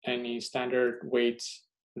standard weights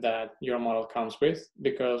that your model comes with,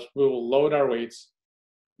 because we will load our weights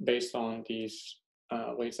based on these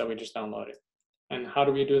weights that we just downloaded. And how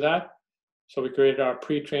do we do that? So we created our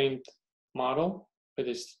pre-trained model with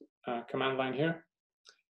this command line here.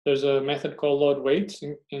 There's a method called load weights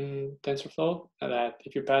in TensorFlow that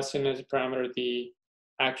if you pass in as a parameter the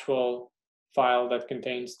actual file that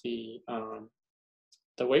contains the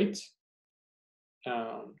weights,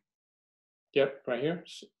 yep, right here,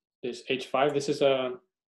 this H5. This is a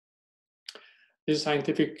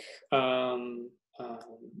scientific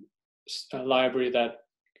library that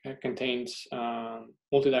contains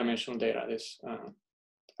multidimensional data. This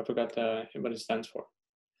I forgot what it stands for.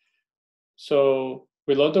 So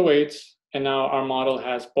we load the weights, and now our model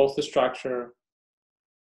has both the structure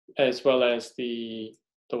as well as the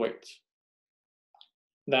weights.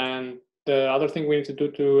 Then the other thing we need to do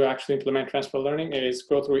to actually implement transfer learning is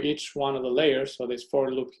go through each one of the layers. So this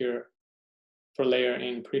for loop here for layer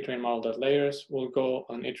in pre-trained model.layers. We'll go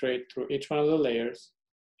and iterate through each one of the layers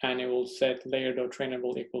and it will set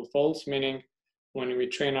layer.trainable equal false, meaning when we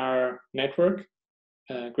train our network,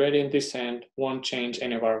 gradient descent won't change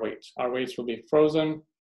any of our weights. Our weights will be frozen,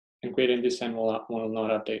 and gradient descent will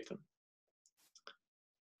not update them.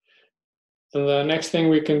 So the next thing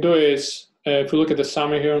we can do is, if we look at the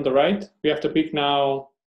summary here on the right, we have to pick now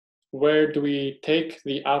where do we take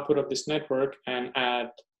the output of this network and add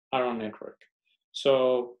our own network.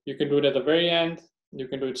 So you can do it at the very end. You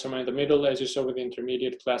can do it somewhere in the middle, as you saw with the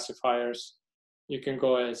intermediate classifiers. You can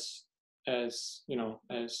go as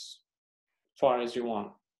far as you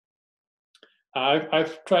want.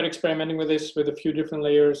 I've tried experimenting with this with a few different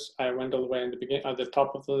layers. I went all the way in the beginning, at the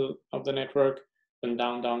top of the network, then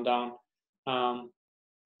down, down, down.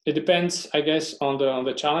 It depends, I guess, on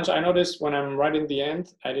the challenge. I noticed when I'm right in the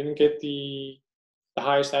end, I didn't get the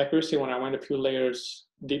highest accuracy. When I went a few layers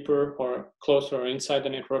deeper or closer or inside the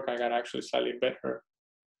network, I got actually slightly better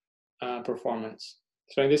performance.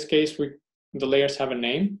 So in this case, the layers have a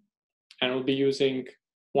name, and we'll be using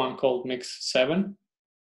one called Mix 7,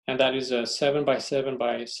 and that is a 7 by 7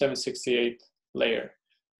 by 768 layer.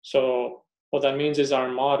 So what that means is our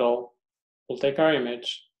model will take our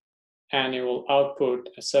image, and it will output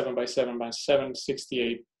a 7 by 7 by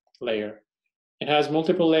 768 layer. It has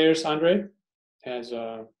multiple layers under it. It has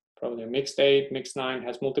probably a mixed 8, mixed 9,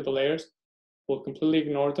 has multiple layers. We'll completely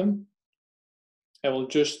ignore them. And we'll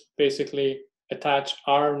just basically attach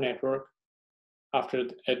our network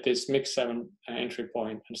at this mix 7 entry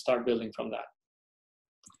point and start building from that.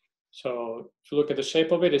 So if you look at the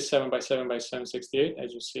shape of it, it's 7 by 7 by 768,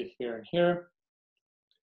 as you see here and here.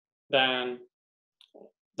 Then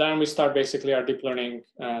we start basically our deep learning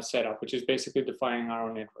setup, which is basically defining our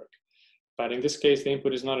own network. But in this case, the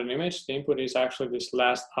input is not an image. The input is actually this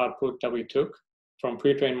last output that we took from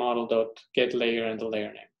pre-trained model.getLayer and the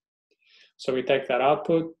layer name. So we take that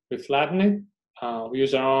output, we flatten it. We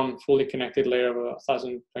use our own fully connected layer of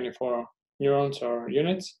 1024 neurons or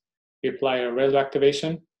units. We apply a ReLU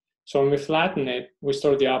activation. So when we flatten it, we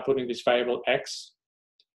store the output in this variable x.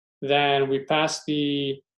 Then we pass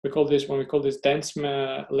when we call this dense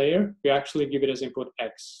layer, we actually give it as input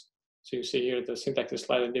x. So you see here the syntax is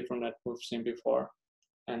slightly different than we've seen before.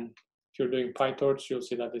 And if you're doing PyTorch, you'll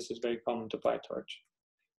see that this is very common to PyTorch.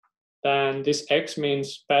 Then this x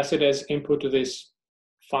means pass it as input to this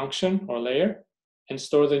function or layer and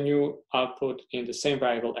store the new output in the same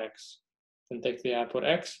variable x. Then take the output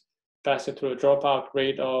x, pass it through a dropout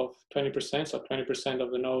rate of 20%, so 20%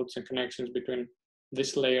 of the nodes and connections between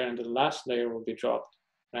this layer and the last layer will be dropped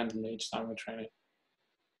randomly each time we train it.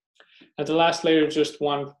 And the last layer is just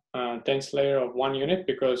one dense layer of 1 unit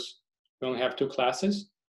because we only have 2 classes,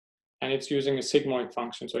 and it's using a sigmoid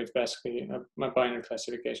function, so it's basically a binary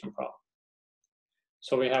classification problem.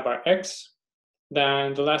 So we have our x.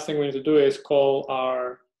 Then the last thing we need to do is call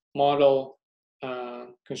our model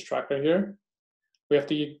constructor here. We have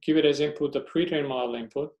to give it as input the pre-trained model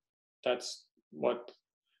input. That's what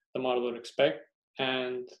the model would expect.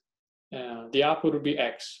 And the output would be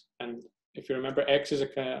x. And if you remember, x is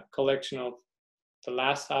a collection of the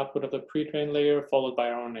last output of the pre-trained layer followed by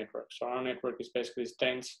our own network. So our network is basically this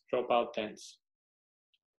dense, dropout dense.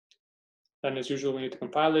 Then as usual, we need to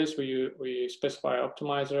compile this. We specify our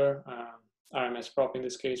optimizer, RMS prop in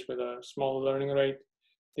this case with a small learning rate.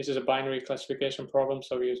 This is a binary classification problem,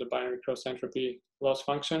 so we use a binary cross entropy loss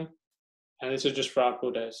function. And this is just for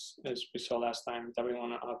output as we saw last time, that we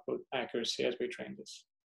want to output accuracy as we train this.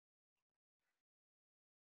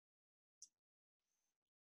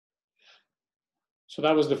 So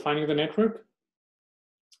that was defining the network.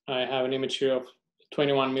 I have an image here of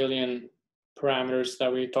 21 million parameters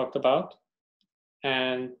that we talked about.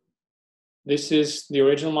 And this is the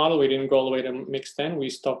original model. We didn't go all the way to mix 10. We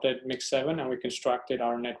stopped at mix 7 and we constructed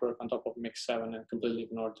our network on top of mix 7 and completely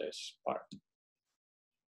ignored this part.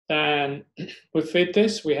 Then we fit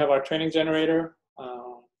this. We have our training generator,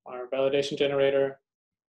 our validation generator,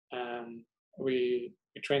 and we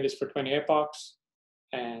trained this for 20 epochs.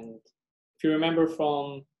 And if you remember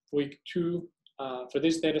from week 2, for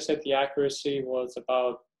this data set, the accuracy was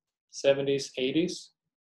about 70s, 80s.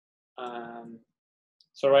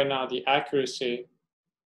 So right now the accuracy,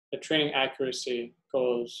 the training accuracy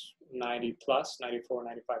goes 90 plus, 94,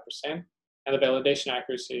 95%. And the validation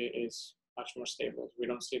accuracy is much more stable. We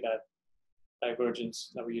don't see that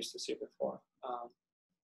divergence that we used to see before.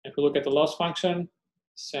 If we look at the loss function,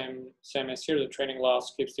 same as here, the training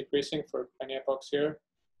loss keeps decreasing for 20 epochs here.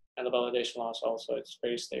 And the validation loss also, it's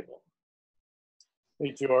very stable.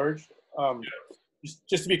 Hey, George.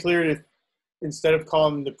 Just to be clear, instead of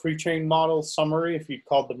calling the pre-trained model summary, if you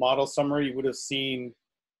called the model summary, you would have seen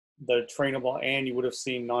the trainable and you would have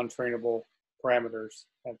seen non-trainable parameters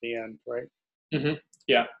at the end, right? Mm-hmm.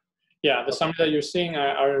 Yeah. Yeah. The sums that you're seeing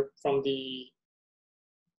are from the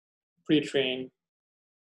pre-trained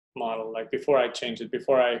model, like before I changed it,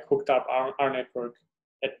 before I hooked up our network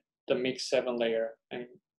at the mix 7 layer. And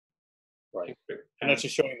that's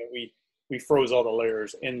just showing that we froze all the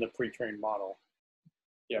layers in the pre-trained model.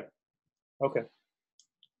 Yeah. Okay.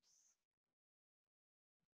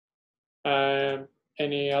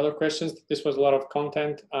 Any other questions? This was a lot of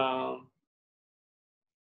content,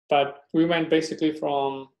 but we went basically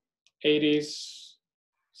from 80s,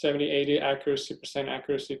 70, 80 percent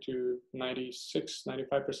accuracy to 96,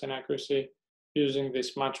 95% accuracy using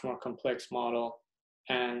this much more complex model.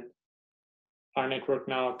 And our network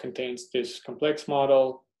now contains this complex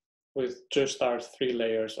model with just our 3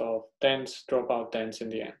 layers of dense, dropout dense in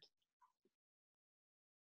the end.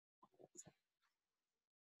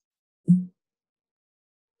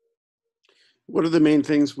 What are the main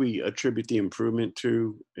things we attribute the improvement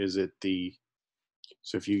to? Is it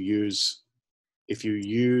so if you use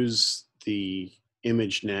the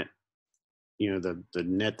image net, the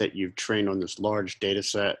net that you've trained on this large data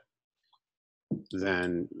set,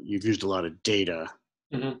 then you've used a lot of data.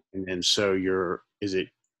 Mm-hmm. And so your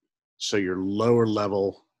lower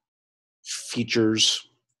level features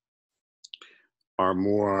are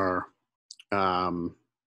more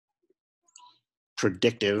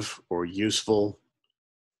predictive or useful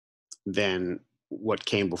than what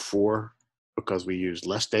came before because we used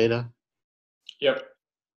less data? Yep.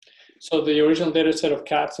 So the original data set of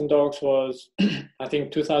cats and dogs was, I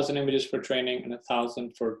think, 2,000 images for training and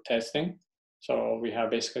 1,000 for testing. So we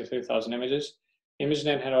have basically 3,000 images.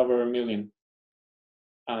 ImageNet had over 1 million.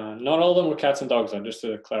 Not all of them were cats and dogs, though, just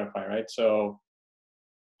to clarify, right? So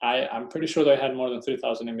I'm pretty sure they had more than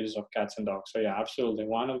 3,000 images of cats and dogs. So yeah, absolutely.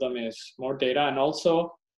 One of them is more data and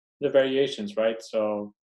also the variations, right?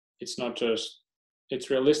 So it's not just, it's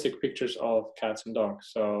realistic pictures of cats and dogs.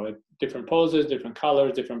 So different poses, different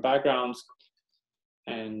colors, different backgrounds,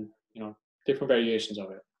 and different variations of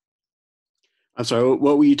it. I'm sorry,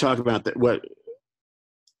 what were you talking about? What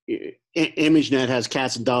ImageNet has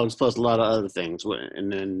cats and dogs plus a lot of other things,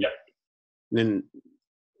 and then Yep. then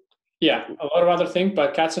yeah, a lot of other things,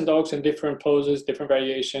 but cats and dogs in different poses, different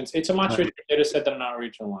variations. It's a much richer data set than our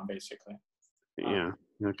original one, basically. Yeah.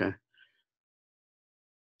 Okay.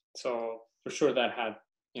 So for sure that had,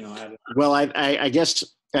 added. Well, I guess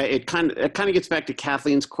it kind of gets back to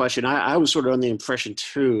Kathleen's question. I was sort of on the impression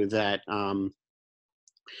too that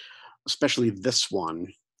especially this one,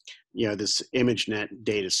 this ImageNet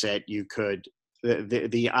data set, you could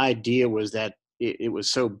the idea was that it was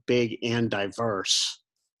so big and diverse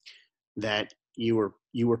that you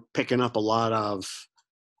were picking up a lot of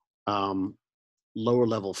lower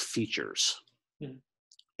level features. Mm-hmm.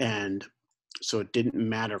 And so it didn't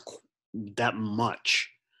matter that much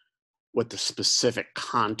what the specific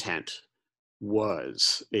content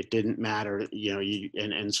was. It didn't matter,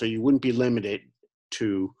 and so you wouldn't be limited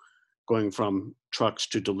to going from trucks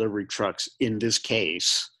to delivery trucks in this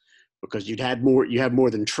case, because you have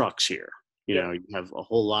more than trucks here. You have a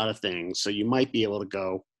whole lot of things. So you might be able to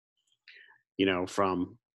go,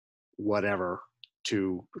 from whatever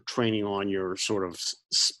to training on your sort of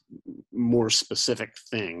more specific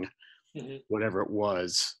thing, Mm-hmm. whatever it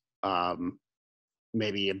was,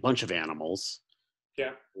 maybe a bunch of animals,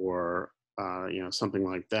 or something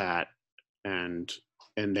like that, and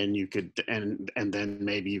then you could and then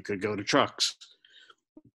maybe you could go to trucks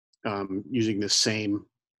using the same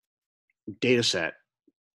data set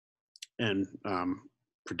and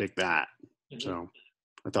predict that. Mm-hmm. So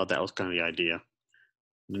I thought that was kind of the idea.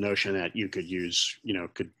 The notion that you could use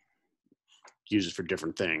it for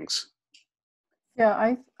different things.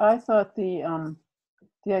 Yeah, I thought the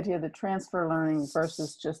idea of the transfer learning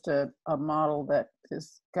versus just a model that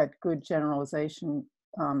is got good generalization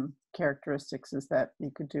characteristics is that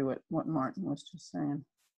you could do what Martin was just saying.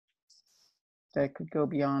 That could go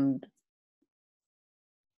beyond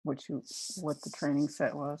what the training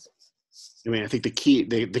set was. I mean, I think the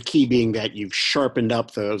key being that you've sharpened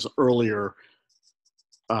up those earlier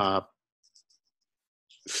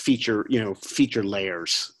feature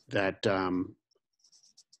layers that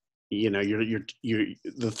you're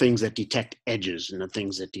the things that detect edges and the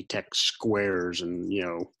things that detect squares and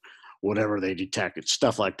whatever they detect. It's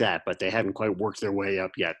stuff like that, but they haven't quite worked their way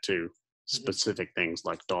up yet to specific things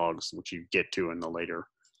like dogs, which you get to in the later.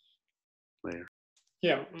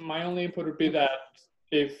 Yeah, my only input would be that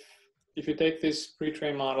if you take this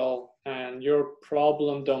pre-trained model and your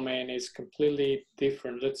problem domain is completely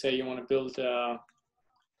different, let's say you want to build a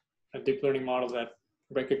deep learning model that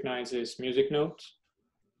recognizes music notes,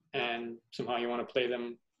 and somehow you want to play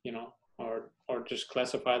them, or just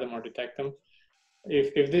classify them or detect them.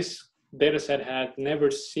 If this data set had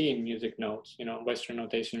never seen music notes, Western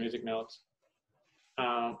notation music notes,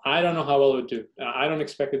 I don't know how well it would do. I don't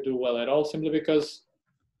expect it to do well at all, simply because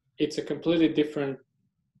it's a completely different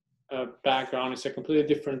background. It's a completely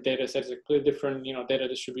different data set. It's a completely different, data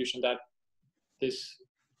distribution that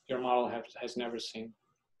your model has never seen.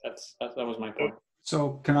 That was my point.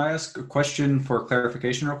 So can I ask a question for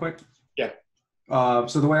clarification real quick? Yeah.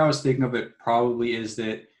 So the way I was thinking of it probably is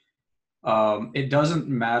that it doesn't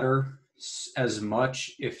matter as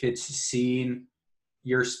much if it's seen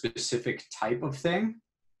your specific type of thing,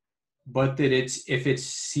 but that if it's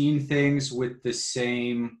seen things with the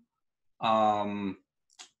same kind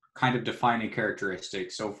of defining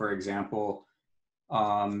characteristics. So for example,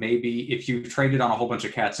 maybe if you traded on a whole bunch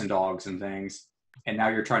of cats and dogs and things, and now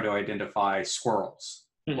you're trying to identify squirrels.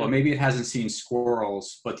 Mm-hmm. Well, maybe it hasn't seen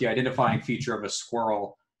squirrels, but the identifying feature of a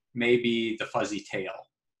squirrel may be the fuzzy tail.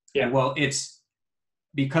 Yeah. And well, it's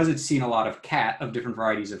because it's seen a lot of different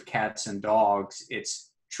varieties of cats and dogs,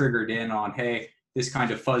 it's triggered in on, hey, this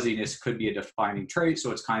kind of fuzziness could be a defining trait,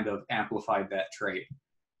 so it's kind of amplified that trait.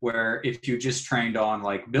 Where if you just trained on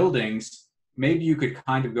like buildings, maybe you could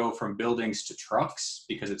kind of go from buildings to trucks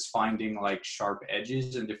because it's finding like sharp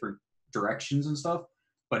edges in different directions and stuff,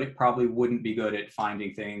 but it probably wouldn't be good at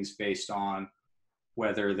finding things based on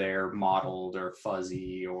whether they're mottled or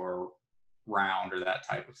fuzzy or round or that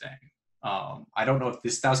type of thing. I don't know if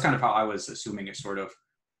that was kind of how I was assuming it sort of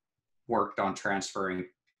worked on transferring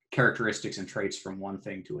characteristics and traits from one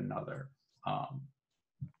thing to another.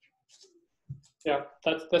 Yeah,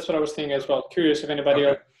 that's what I was thinking as well. Curious if anybody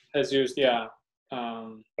else has used, I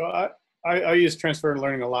use transfer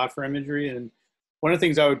learning a lot for imagery, and one of the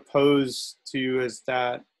things I would pose to you is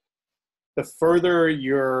that the further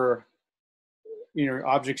your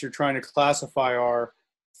objects you're trying to classify are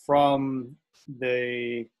from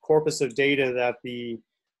the corpus of data that the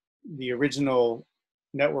original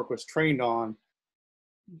network was trained on,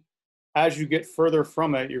 as you get further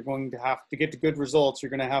from it, you're going to have to get to good results. You're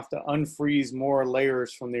going to have to unfreeze more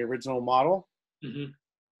layers from the original model, mm-hmm.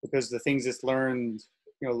 because the things it's learned,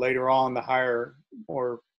 later on, the higher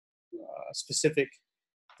or specific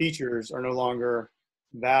features are no longer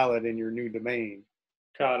valid in your new domain.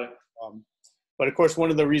 Got it. But of course, one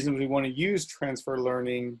of the reasons we want to use transfer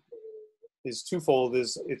learning is twofold.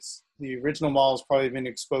 It's the original model has probably been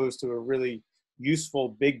exposed to a really useful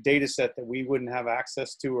big data set that we wouldn't have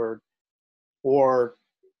access to, or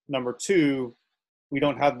number two, we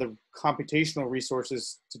don't have the computational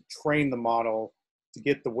resources to train the model to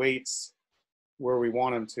get the weights where we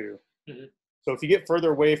want them to. Mm-hmm. So if you get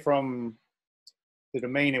further away from the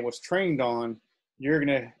domain it was trained on, you're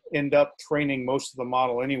going to end up training most of the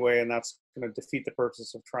model anyway, and that's going to defeat the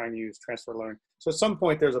purpose of trying to use transfer learning. So at some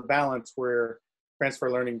point, there's a balance where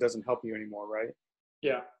transfer learning doesn't help you anymore, right?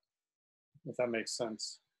 Yeah. If that makes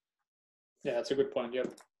sense. Yeah, that's a good point.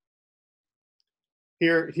 Yep.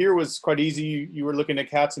 Here was quite easy. You were looking at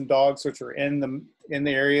cats and dogs, which are in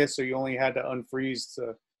the area, so you only had to unfreeze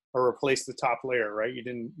or replace the top layer, right?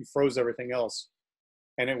 You froze everything else,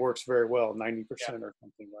 and it works very well, 90% or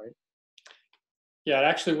something, right? Yeah, it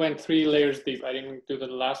actually went 3 layers deep. I didn't do the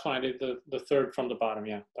last one. I did the third from the bottom.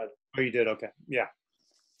 Yeah. But oh, you did? Okay. Yeah.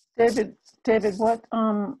 David,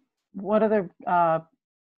 what other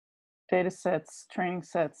data sets, training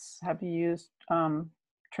sets have you used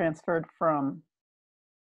transferred from?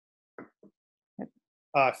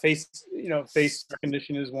 Face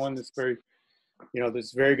recognition is one that's very,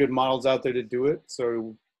 there's very good models out there to do it.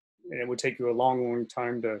 So it would take you a long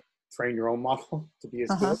time to train your own model to be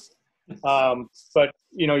as good. But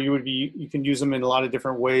you can use them in a lot of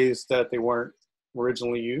different ways that they weren't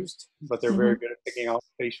originally used, but they're very good at picking out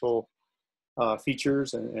facial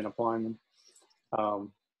features and applying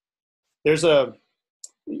them. There's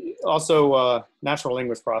also natural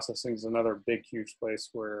language processing is another big, huge place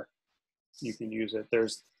where you can use it.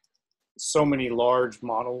 There's so many large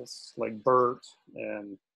models like BERT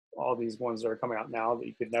and all these ones that are coming out now that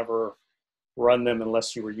you could never run them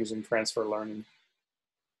unless you were using transfer learning.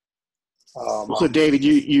 So David,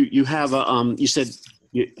 you have a you said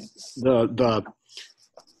the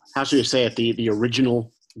how should you say it, the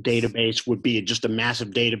original database would be just a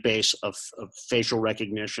massive database of facial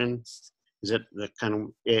recognition. Is that the kind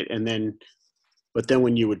of it? And then, but then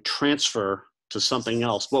when you would transfer to something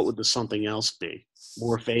else, what would the something else be?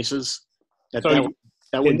 More faces? That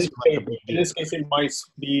wouldn't seem like a big deal. In this case, it might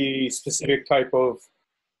be specific type of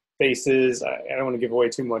faces. I don't want to give away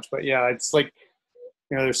too much, but yeah, it's like,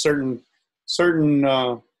 there's certain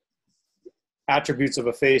attributes of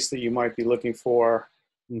a face that you might be looking for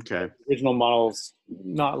Okay. Original model's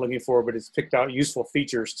not looking for, but it's picked out useful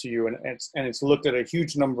features to you, and it's looked at a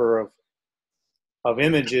huge number of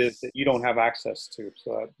images that you don't have access to.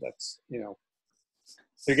 So that's,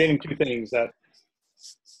 you're getting two things: that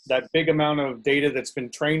big amount of data that's been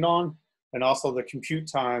trained on, and also the compute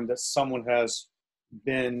time that someone has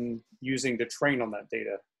been using to train on that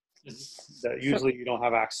data that usually you don't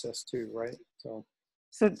have access to, right?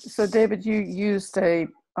 So David, you used a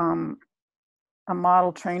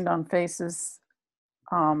model trained on faces,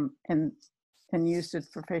 and used it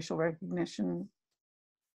for facial recognition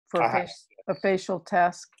for a facial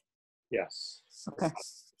task. Yes. Okay.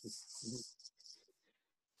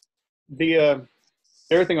 The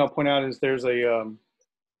other thing I'll point out is there's a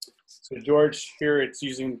so George here, it's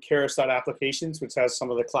using Keras applications, which has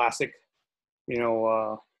some of the classic,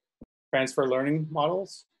 transfer learning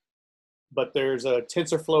models. But there's a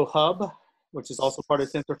TensorFlow hub, which is also part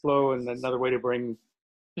of TensorFlow, and another way to bring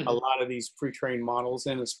a lot of these pre-trained models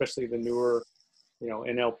in, especially the newer,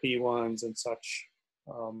 NLP ones and such.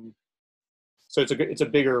 So it's a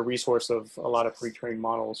bigger resource of a lot of pre-trained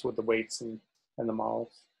models with the weights and the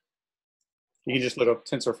models. You can just look up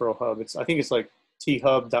TensorFlow hub. I think it's like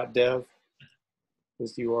thub.dev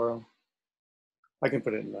is the URL. I can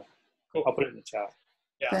put it in I'll put it in the chat.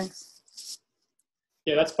 Yeah. Thanks.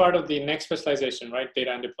 Yeah, that's part of the next specialization, right?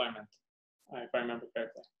 Data and deployment, if I remember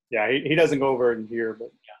correctly. Yeah, he doesn't go over it in here,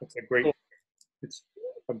 but it's a great, it's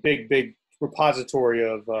a big repository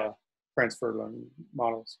of transfer learning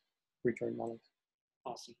models, pre-trained models.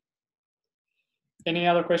 Awesome. Any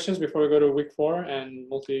other questions before we go to week 4 and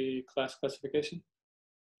multi-class classification?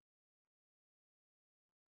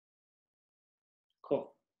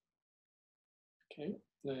 Cool. Okay,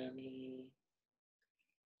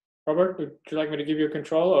 Robert, would you like me to give you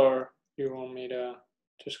control, or you want me to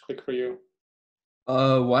just click for you?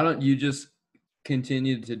 Why don't you just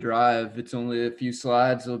continue to drive? It's only a few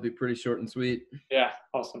slides. It'll be pretty short and sweet. Yeah,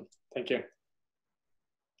 awesome. Thank you.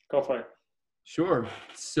 Go for it. Sure.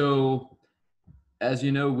 So, as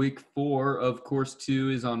you know, week 4 of course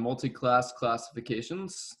 2 is on multi-class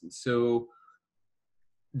classifications. So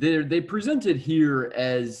they present it here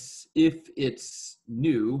as if it's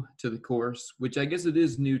new to the course, which I guess it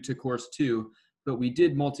is new to course 2, but we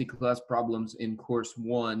did multi-class problems in course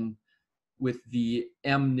 1 with the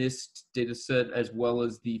MNIST dataset as well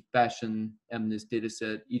as the fashion MNIST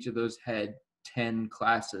dataset. Each of those had 10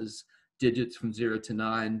 classes, digits from 0 to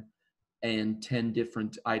 9, and 10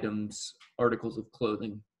 different items, articles of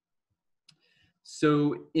clothing.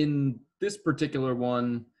 So in this particular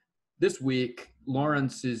one, this week,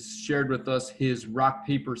 Lawrence has shared with us his rock,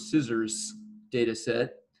 paper, scissors data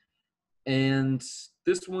set. And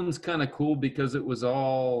this one's kind of cool because it was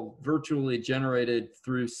all virtually generated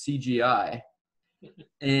through CGI.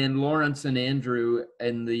 And Lawrence and Andrew,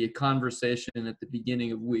 in the conversation at the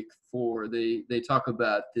beginning of week 4, they talk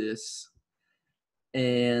about this.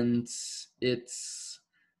 And there's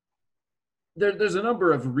a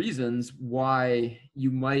number of reasons why you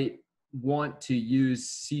might want to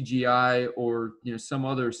use CGI or some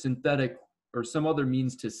other synthetic or some other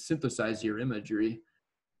means to synthesize your imagery.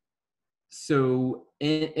 So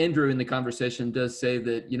Andrew in the conversation does say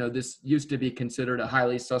that this used to be considered a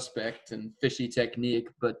highly suspect and fishy technique,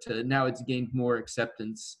 but now it's gained more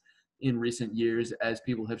acceptance in recent years as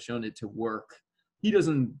people have shown it to work. He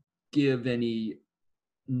doesn't give any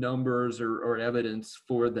numbers or evidence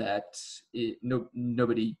for that.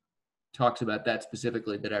 Nobody talks about that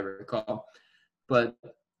specifically that I recall, but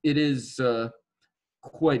it is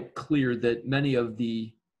quite clear that many of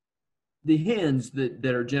the hands that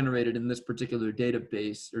are generated in this particular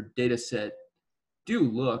database or data set do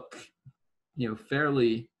look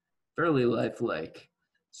fairly lifelike.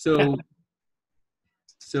 So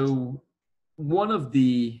one of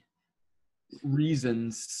the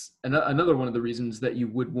reasons, another one of the reasons that you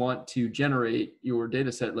would want to generate your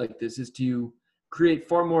data set like this is to create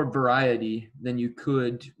far more variety than you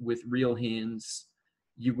could with real hands.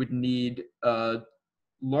 You would need a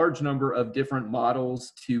large number of different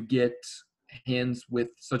models to get hands with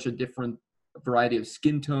such a different variety of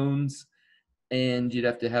skin tones, and you'd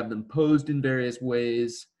have to have them posed in various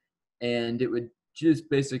ways, and it would just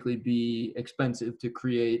basically be expensive to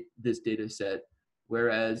create this data set.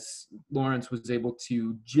 Whereas Lawrence was able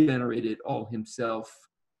to generate it all himself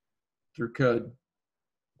through code.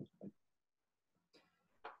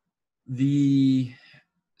 The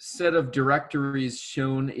set of directories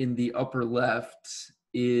shown in the upper left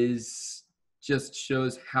just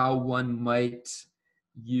shows how one might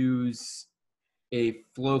use a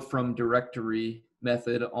flow from directory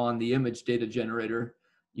method on the image data generator.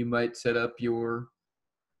 You might set up your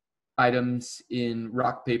items in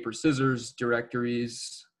rock, paper, scissors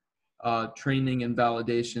directories, training and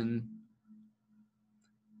validation.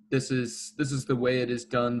 This is the way it is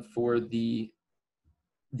done for the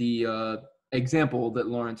example that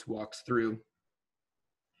Lawrence walks through.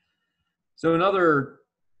 So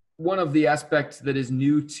one of the aspects that is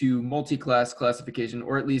new to multi-class classification,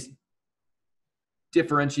 or at least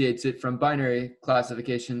differentiates it from binary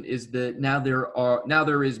classification, is that now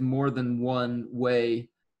there is more than one way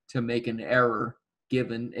to make an error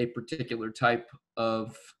given a particular type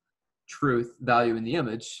of truth value in the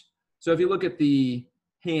image. So if you look at the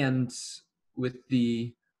hands with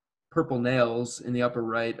the purple nails in the upper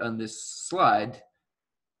right on this slide,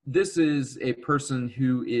 this is a person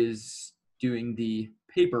who is doing the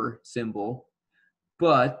paper symbol,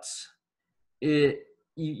 but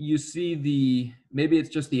you see maybe it's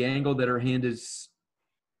just the angle that her hand is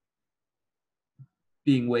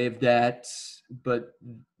being waved at, but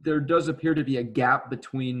there does appear to be a gap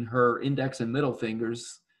between her index and middle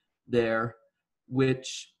fingers there,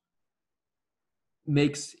 which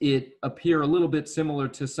makes it appear a little bit similar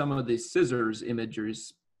to some of the scissors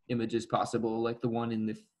images possible, like the one in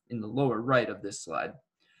the lower right of this slide.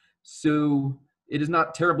 So it is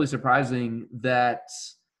not terribly surprising that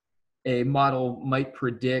a model might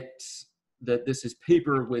predict that this is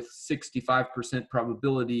paper with 65%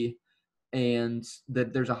 probability, and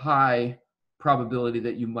that there's a high probability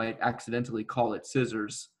that you might accidentally call it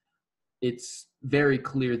scissors. It's very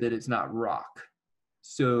clear that it's not rock.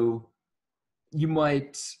 So you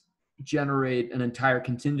might generate an entire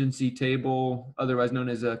contingency table, otherwise known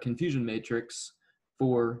as a confusion matrix,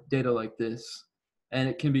 for data like this. And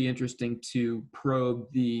it can be interesting to probe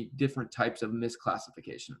the different types of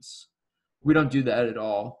misclassifications. We don't do that at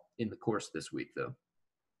all in the course this week, though.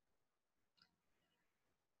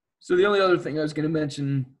 So the only other thing I was going to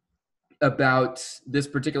mention about this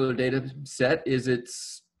particular data set is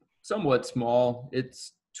it's somewhat small.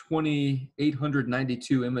 It's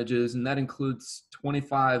 2,892 images, and that includes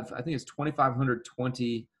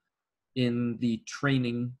 2,520 in the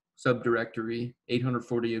training subdirectory,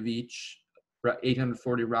 840 of each,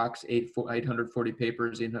 840 rocks, 840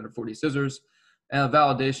 papers, 840 scissors, and the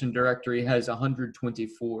validation directory has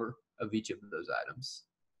 124 of each of those items.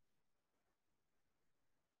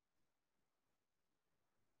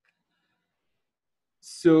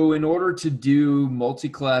 So in order to do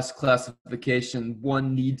multi-class classification,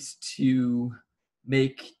 one needs to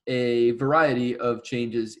make a variety of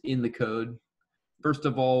changes in the code. First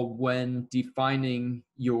of all, when defining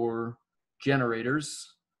your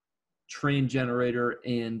generators, train generator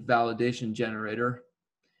and validation generator,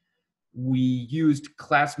 we used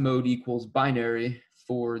class mode equals binary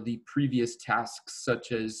for the previous tasks,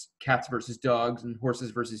 such as cats versus dogs and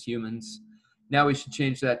horses versus humans. Now we should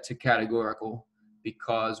change that to categorical,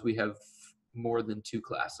 because we have more than two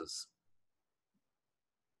classes.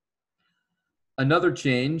 Another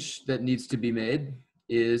change that needs to be made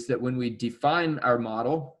is that when we define our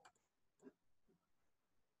model,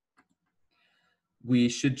 we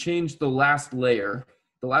should change the last layer.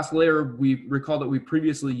 The last layer, we recall that we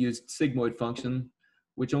previously used sigmoid function,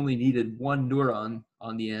 which only needed one neuron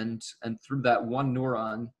on the end. And through that one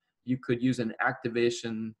neuron, you could use an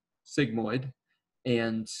activation sigmoid,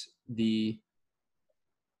 and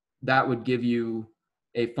that would give you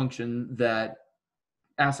a function that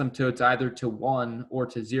asymptotes either to 1 or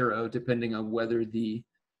to 0, depending on whether the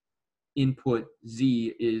input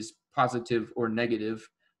z is positive or negative.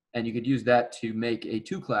 And you could use that to make a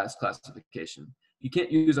two-class classification. You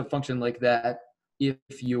can't use a function like that if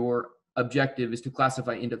your objective is to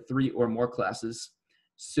classify into 3 or more classes.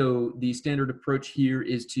 So the standard approach here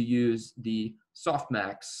is to use the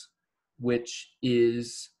softmax, which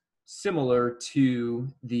is similar to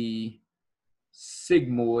the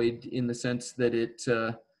sigmoid in the sense that it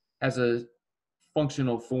has a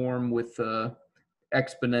functional form with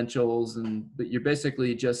exponentials, but you're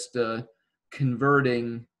basically just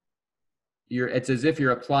converting it's as if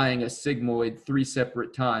you're applying a sigmoid 3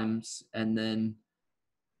 separate times and then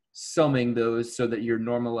summing those so that you're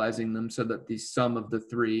normalizing them so that the sum of the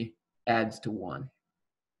 3 adds to 1.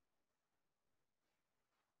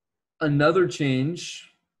 Another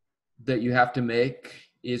change that you have to make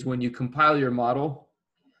is when you compile your model,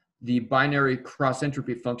 the binary cross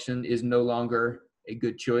entropy function is no longer a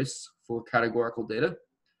good choice for categorical data.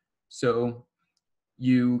 So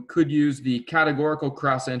you could use the categorical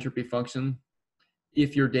cross entropy function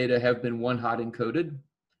if your data have been one-hot encoded,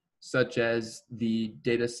 such as the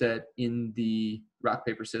data set in the rock,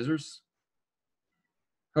 paper, scissors.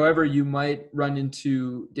 However, you might run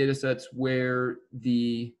into data sets where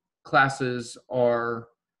the classes are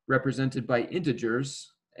represented by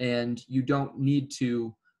integers, and you don't need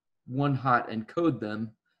to one-hot encode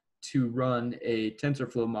them to run a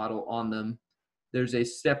TensorFlow model on them. There's a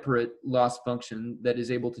separate loss function that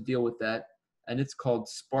is able to deal with that, and it's called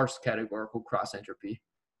sparse categorical cross entropy,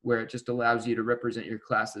 where it just allows you to represent your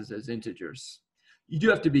classes as integers. You do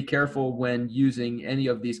have to be careful when using any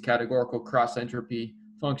of these categorical cross entropy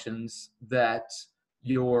functions that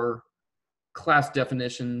your class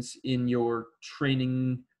definitions in your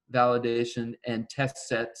training, validation, and test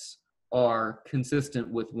sets are consistent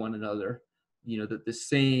with one another. You know, that the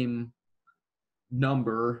same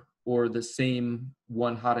number or the same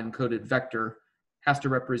one hot encoded vector has to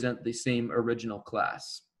represent the same original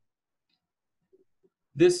class.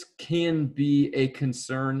 This can be a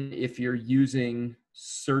concern if you're using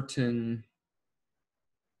certain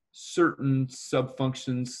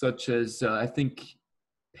subfunctions, such as I think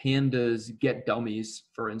pandas get dummies,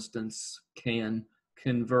 for instance, can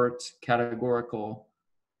convert categorical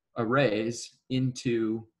arrays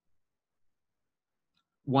into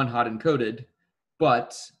one hot encoded.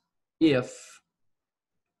 But if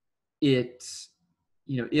it,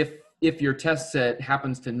 you know, if your test set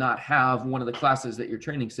happens to not have one of the classes that your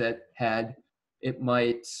training set had, it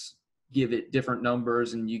might give it different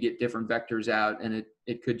numbers and you get different vectors out, and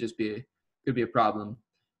it could just be a problem.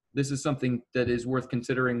 This is something that is worth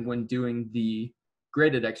considering when doing the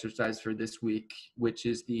graded exercise for this week, which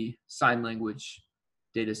is the sign language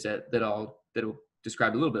data set that'll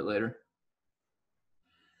describe a little bit later.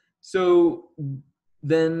 So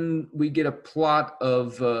then we get a plot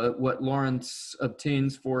of what Lawrence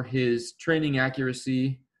obtains for his training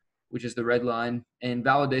accuracy, which is the red line, and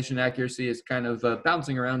validation accuracy is kind of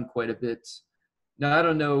bouncing around quite a bit. Now, I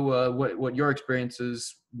don't know what your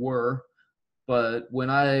experiences were, but when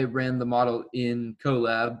I ran the model in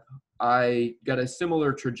Colab, I got a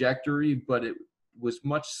similar trajectory, but it was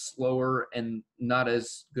much slower and not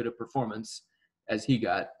as good a performance as he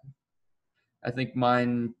got. I think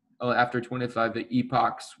mine, after 25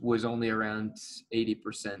 epochs, was only around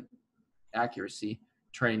 80% accuracy.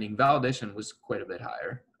 Training validation was quite a bit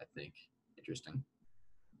higher, I think. Interesting.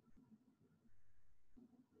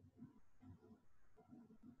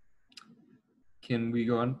 Can we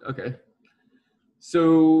go on? Okay.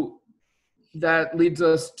 So that leads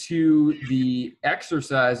us to the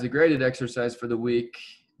exercise, the graded exercise for the week.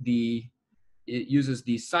 It uses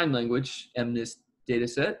the sign language MNIST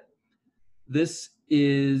dataset. This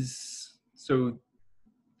is, so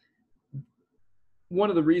one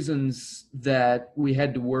of the reasons that we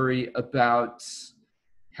had to worry about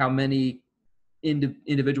how many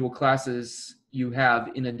individual classes you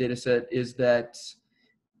have in a dataset is that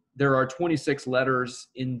there are 26 letters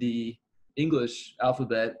in the English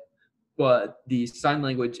alphabet, but the sign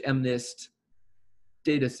language MNIST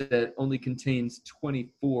dataset only contains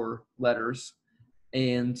 24 letters.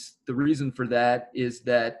 And the reason for that is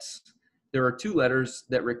that there are 2 letters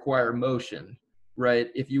that require motion, right?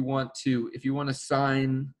 If you want to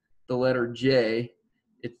sign the letter J,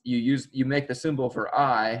 you make the symbol for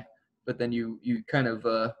I, but then you kind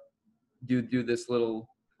of do this little,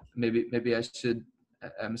 maybe I should,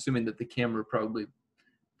 I'm assuming that the camera probably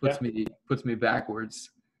puts me backwards.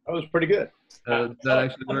 That was pretty good. Does that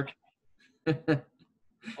actually work?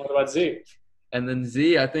 What about Z? And then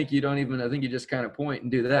Z, I think you just kind of point and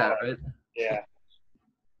do that, right? Yeah.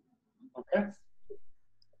 Okay.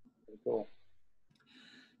 Cool.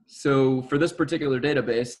 So for this particular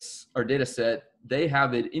database or data set, they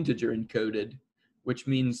have it integer encoded, which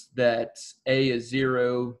means that A is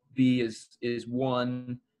 0, B is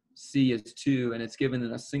 1, C is 2, and it's given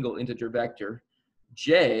in a single integer vector.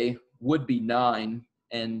 J would be 9,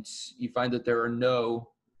 and you find that there are no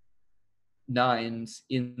 9s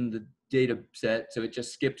in the data set, so it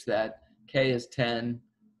just skips that. K is 10,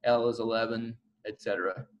 L is 11,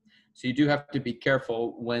 etc. So you do have to be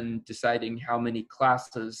careful when deciding how many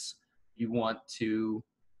classes you want to,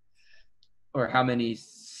 or how many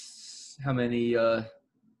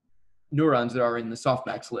neurons there are in the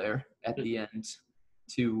softmax layer at the end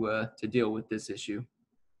to deal with this issue.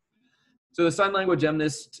 So the sign language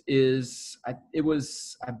MNIST is, I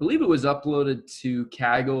believe it was uploaded to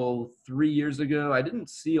Kaggle 3 years ago. I didn't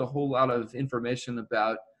see a whole lot of information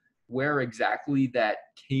about where exactly that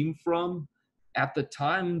came from. At the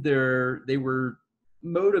time, they were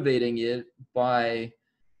motivating it by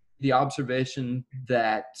the observation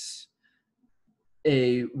that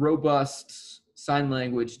a robust sign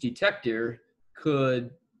language detector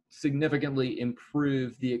could significantly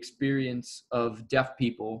improve the experience of deaf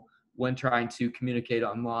people when trying to communicate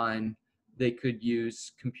online. They could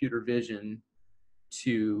use computer vision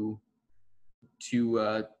to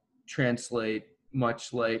translate,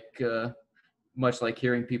 much like much like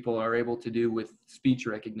hearing people are able to do with speech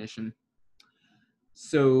recognition.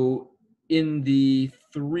 So in the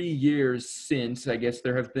 3 years since, I guess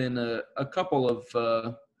there have been a couple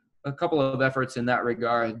of efforts in that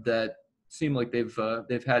regard that seem like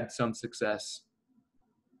they've had some success.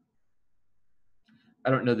 I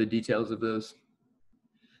don't know the details of those.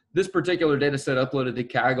 This particular data set uploaded to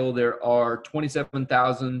Kaggle, there are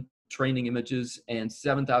 27,000 training images and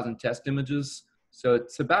 7,000 test images. So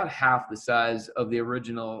it's about half the size of the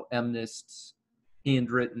original MNIST's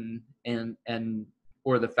handwritten and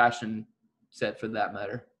or the fashion set for that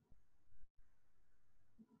matter.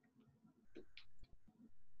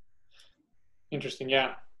 Interesting,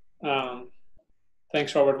 yeah.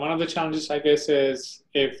 Thanks, Robert. One of the challenges, I guess, is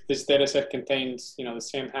if this data set contains, the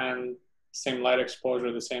same hand, same light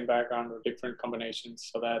exposure, the same background, or different combinations,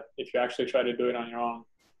 so that if you actually try to do it on your own,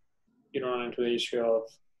 you don't run into the issue of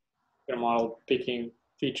your model picking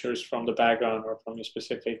features from the background or from your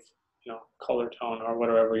specific, color tone or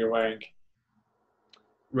whatever you're wearing.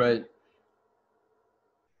 Right.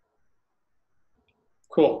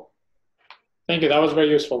 Cool. Thank you. That was very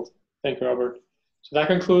useful. Thank you, Robert. So that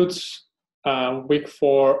concludes week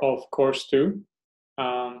 4 of course 2.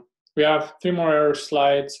 We have 3 more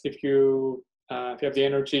slides if you have the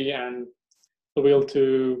energy and the will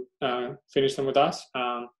to finish them with us.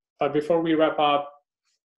 But before we wrap up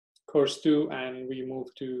course 2 and we move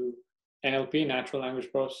to NLP, natural language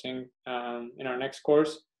processing, in our next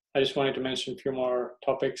course, I just wanted to mention a few more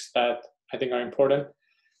topics that I think are important.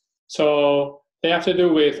 So they have to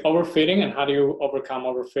do with overfitting and how do you overcome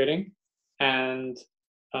overfitting. And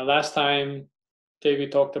last time,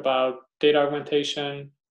 David talked about data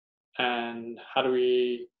augmentation and how do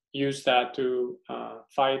we use that to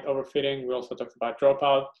fight overfitting. We also talked about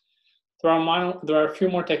dropout. There are a few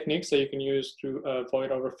more techniques that you can use to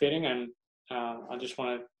avoid overfitting, and I just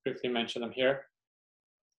want to briefly mention them here.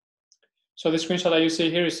 So the screenshot that you see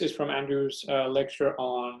here is from Andrew's lecture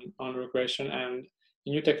on regression and a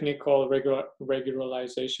new technique called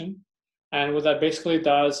regularization. And what that basically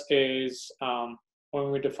does is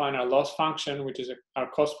when we define our loss function, which is our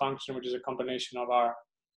cost function, which is a combination of our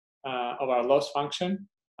loss function,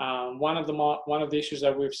 one of the issues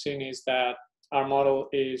that we've seen is that our model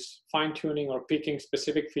is fine-tuning or picking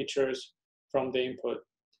specific features from the input.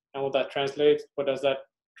 And what does that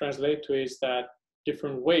translate to is that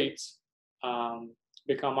different weights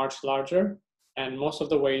become much larger, and most of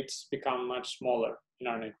the weights become much smaller in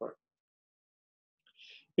our network.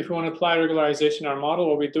 If we want to apply regularization in our model,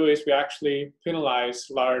 what we do is we actually penalize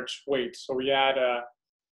large weights. So we add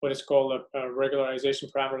what is called a regularization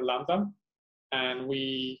parameter lambda, and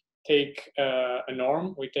we take a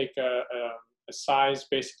norm, we take a size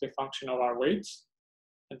basically function of our weights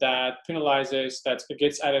that penalizes, that it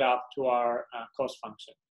gets added up to our cost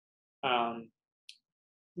function.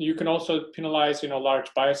 You can also penalize large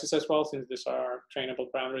biases as well, since these are trainable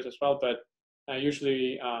parameters as well, but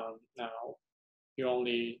usually now you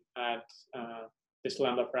only add this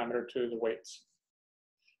lambda parameter to the weights.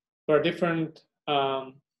 There are different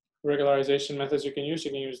regularization methods you can use.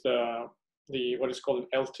 You can use the what is called an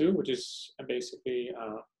L2, which is basically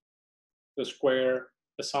the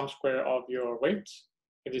sum square of your weights.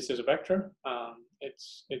 If this is a vector,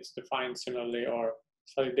 it's defined similarly or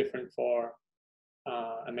slightly different for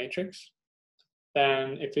a matrix.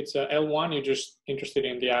 Then if it's a L1, you're just interested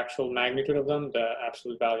in the actual magnitude of them, the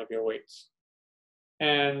absolute value of your weights.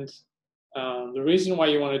 And the reason why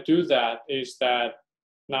you want to do that is that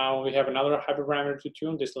now we have another hyperparameter to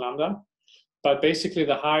tune, this lambda. But basically,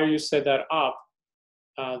 the higher you set that up,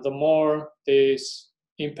 the more this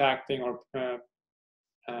impacting or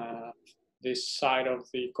this side of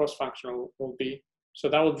the cost function will be. So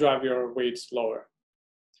that will drive your weights lower.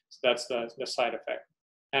 So that's the side effect.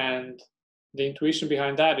 And the intuition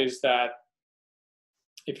behind that is that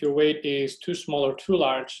if your weight is too small or too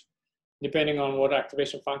large, depending on what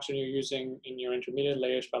activation function you're using in your intermediate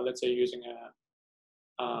layers, but let's say you're using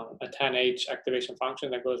a tan H activation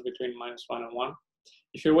function that goes between -1 and 1.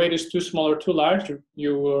 If your weight is too small or too large,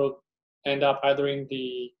 you will end up either in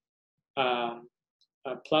the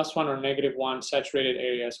 +1 or -1 saturated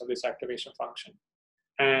areas of this activation function.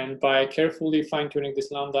 And by carefully fine-tuning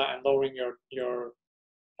this lambda and lowering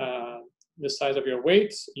the size of your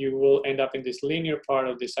weights, you will end up in this linear part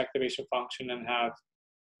of this activation function and have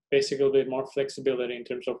basically a bit more flexibility in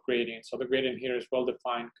terms of gradient. So the gradient here is well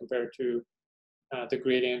defined compared to the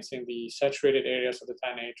gradients in the saturated areas of the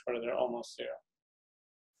tan H where they're almost 0.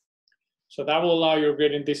 So that will allow your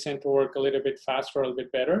gradient descent to work a little bit faster, a little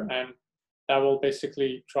bit better, and that will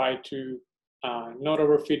basically try to not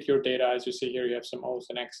overfit your data. As you see here, you have some O's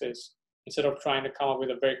and X's instead of trying to come up with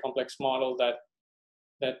a very complex model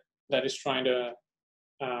that is trying to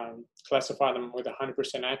classify them with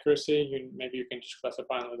 100% accuracy, maybe you can just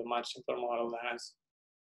classify them with a much simpler model that has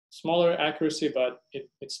smaller accuracy, but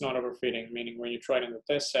it's not overfitting, meaning when you try it in the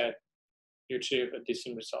test set, you achieve a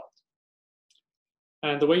decent result.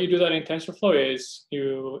 And the way you do that in TensorFlow is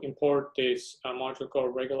you import these module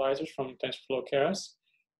called regularizers from TensorFlow Keras.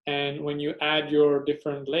 And when you add your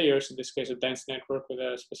different layers, in this case, a dense network with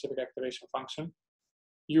a specific activation function,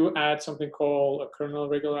 you add something called a kernel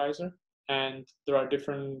regularizer. And there are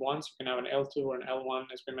different ones. You can have an L2 or an L1,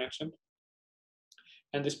 as we mentioned.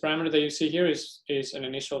 And this parameter that you see here is an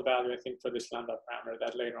initial value, I think, for this lambda parameter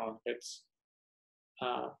that later on gets,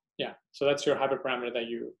 yeah. So that's your hyperparameter that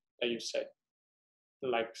you set,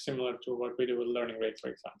 like similar to what we do with learning rates, for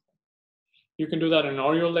example. You can do that in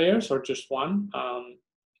all your layers or just one.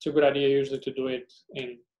 It's a good idea usually to do it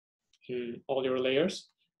in all your layers.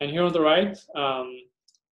 And here on the right,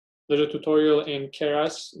 there's a tutorial in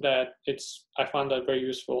Keras that I found that very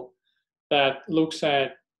useful, that looks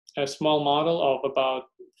at a small model of about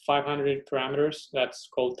 500 parameters that's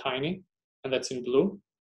called tiny, and that's in blue.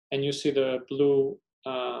 And you see the blue,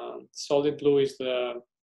 solid blue is the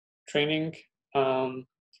training. In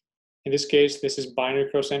this case, this is binary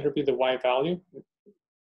cross entropy, the Y value,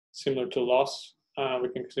 similar to loss. We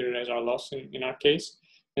can consider it as our loss in our case.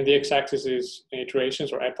 And the x-axis is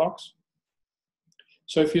iterations or epochs.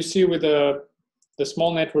 So if you see with the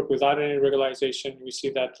small network without any regularization, we see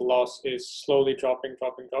that the loss is slowly dropping,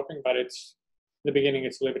 but in the beginning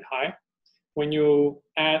it's a little bit high. When you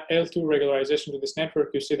add L2 regularization to this network,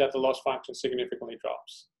 you see that the loss function significantly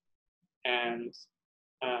drops. And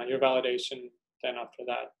your validation then after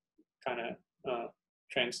that kind of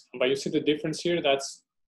trends. But you see the difference here, that's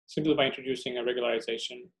simply by introducing a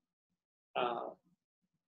regularization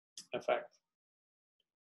effect.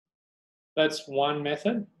 That's one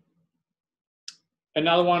method.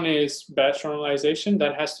 Another one is batch normalization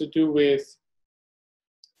that has to do with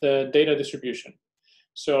the data distribution.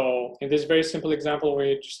 So in this very simple example,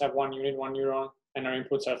 we just have one unit, one neuron, and our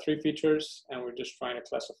inputs are 3 features, and we're just trying to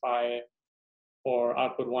classify or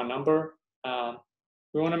output one number.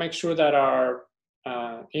 We want to make sure that our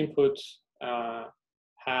inputs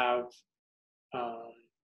have,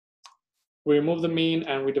 we remove the mean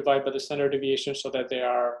and we divide by the standard deviation so that they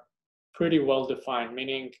are pretty well defined,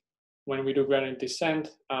 meaning when we do gradient descent,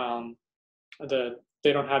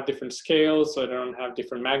 they don't have different scales, so they don't have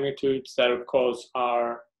different magnitudes that would cause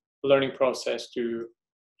our learning process to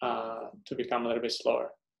become a little bit slower.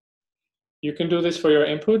 You can do this for your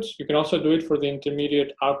inputs. You can also do it for the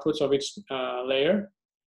intermediate outputs of each layer.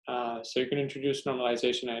 So you can introduce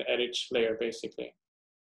normalization at each layer, basically.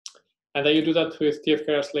 And then you do that with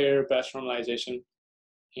TF-Keras layer batch normalization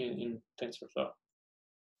in TensorFlow.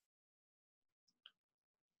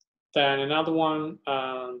 Then another one,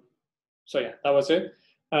 so yeah, that was it.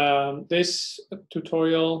 This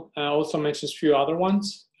tutorial also mentions a few other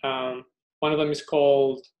ones. One of them is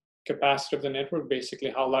called capacity of the network, basically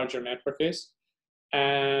how large your network is.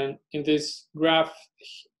 And in this graph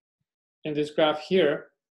here,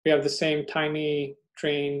 we have the same tiny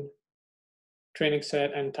training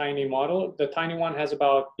set and tiny model. The tiny one has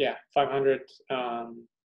about 500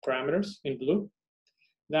 parameters in blue.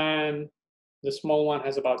 Then the small one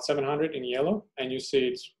has about 700 in yellow, and you see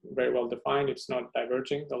it's very well defined. It's not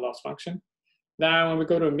diverging, the loss function. Then when we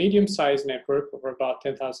go to a medium-sized network of about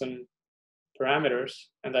 10,000 parameters,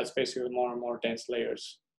 and that's basically more and more dense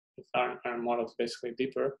layers. Our model is basically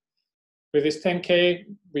deeper. With this 10K,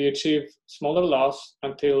 we achieve smaller loss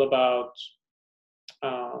until about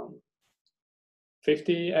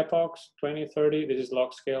 50 epochs, 20, 30. This is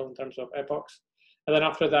log scale in terms of epochs. And then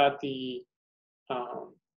after that, the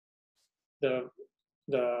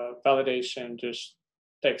validation just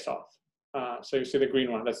takes off. So you see the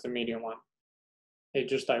green one, that's the medium one. It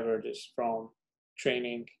just diverges from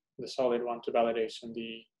training the solid one to validation,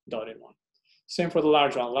 the dotted one. Same for the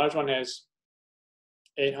large one. Large one has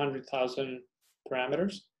 800,000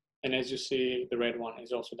 parameters. And as you see, the red one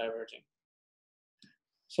is also diverging.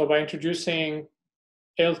 So by introducing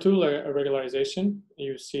L2 regularization,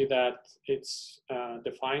 you see that it's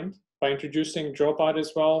defined. By introducing dropout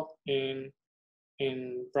as well in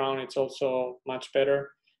brown, it's also much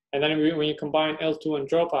better. And then when you combine L2 and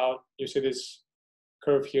dropout, you see this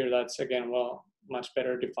curve here that's, again, much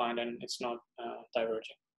better defined, and it's not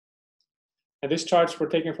diverging. And these charts were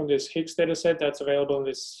taken from this Higgs dataset that's available in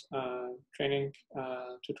this training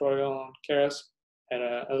tutorial on Keras at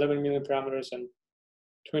 11 million parameters and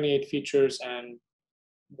 28 features and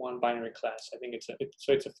 1 binary class. I think it's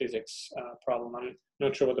a physics problem. I'm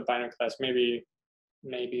not sure what the binary class. Maybe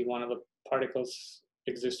one of the particles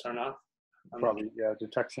exist or not. Probably, yeah,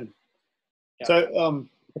 detection. Yeah. So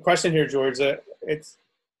the question here, George, I've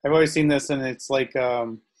always seen this, and it's like,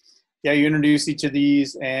 yeah, you introduce each of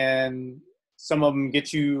these, and some of them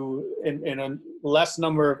get you in a less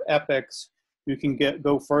number of epochs. You can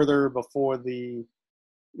go further before you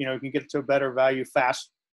can get to a better value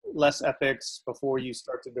less epochs before you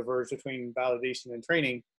start to diverge between validation and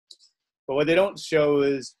training. But what they don't show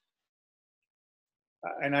is,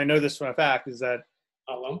 and I know this for a fact, is that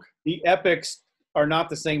the epochs are not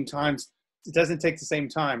the same times. It doesn't take the same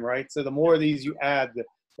time, right? So the more of these you add,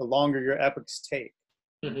 the longer your epochs take.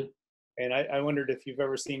 Mm-hmm. And I wondered if you've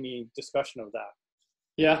ever seen any discussion of that.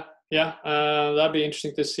 Yeah. That'd be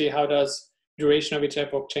interesting to see how does duration of each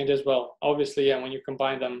epoch change as well. Obviously, yeah, when you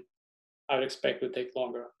combine them, I would expect it would take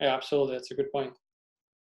longer. Yeah, absolutely. That's a good point.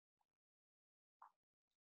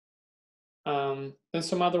 Then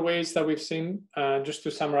some other ways that we've seen, just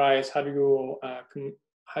to summarize, how do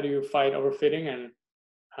you fight overfitting and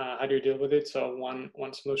how do you deal with it? So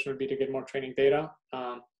one solution would be to get more training data.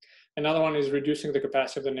 Another one is reducing the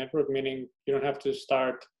capacity of the network, meaning you don't have to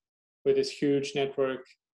start with this huge network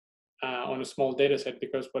on a small data set,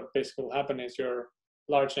 because what basically will happen is your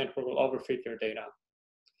large network will overfit your data.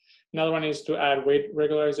 Another one is to add weight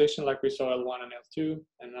regularization, like we saw L1 and L2.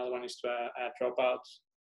 And another one is to add dropouts.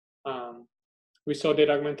 We saw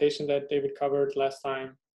data augmentation that David covered last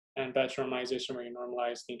time, and batch normalization, where you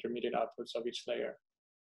normalize the intermediate outputs of each layer.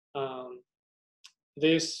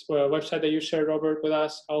 This website that you shared, Robert, with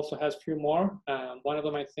us also has a few more. One of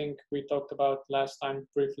them, I think we talked about last time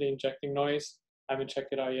briefly, injecting noise. I haven't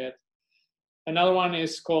checked it out yet. Another one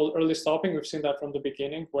is called early stopping. We've seen that from the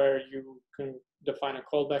beginning, where you can define a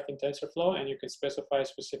callback in TensorFlow, and you can specify a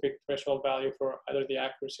specific threshold value for either the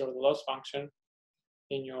accuracy or the loss function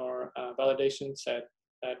in your validation set,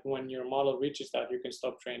 that when your model reaches that, you can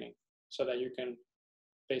stop training, so that you can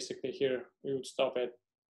basically here, we would stop at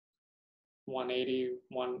 180,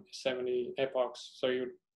 170 epochs, so you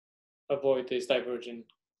avoid this divergent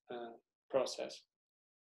process.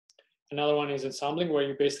 Another one is ensembling, where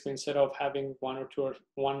you basically, instead of having one or two or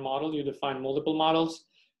one model, you define multiple models,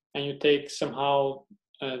 and you take somehow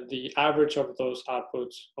the average of those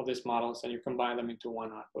outputs of these models, and you combine them into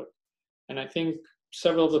one output. And I think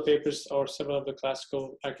several of the papers or several of the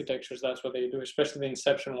classical architectures, that's what they do, especially the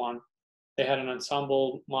Inception one. They had an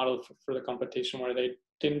ensemble model for the competition, where they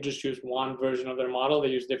didn't just use one version of their model, they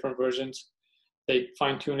used different versions. They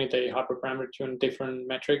fine-tune it, they hyperparameter tune different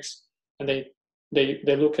metrics, and they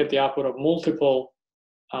look at the output of multiple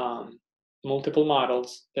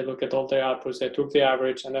models. They look at all their outputs, they took the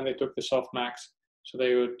average, and then they took the softmax, so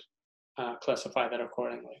they would classify that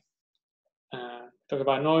accordingly. Talk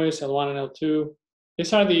about noise, L1 and L2.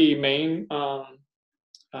 These are the main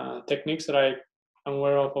techniques that I'm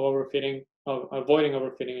aware of overfitting, of avoiding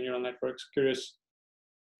overfitting in neural networks. Curious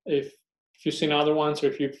if you've seen other ones, or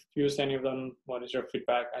if you've used any of them, what is your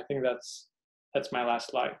feedback? I think that's my last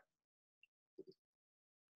slide.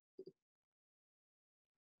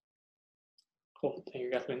 Cool, thank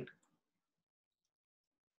you, Kathleen.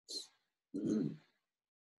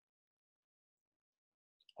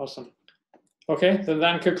 Awesome. Okay, so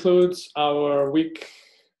that concludes our week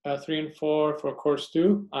 3 and 4 for course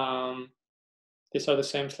 2. These are the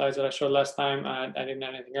same slides that I showed last time. I didn't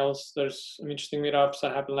add anything else. There's some interesting meetups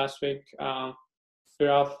that happened last week.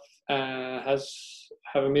 Viraf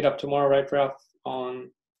have a meetup tomorrow, right, Viraf?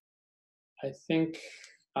 On, I think.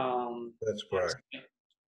 That's correct.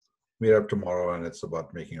 Meet up tomorrow, and it's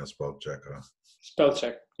about making a spell check. Spell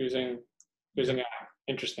check using an app.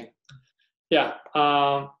 Interesting. Yeah.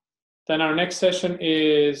 Then our next session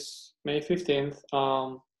is May 15th.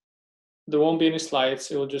 There won't be any slides.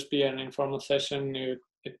 It will just be an informal session.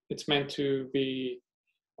 It's meant to be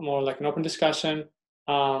more like an open discussion.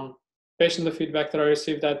 Based on the feedback that I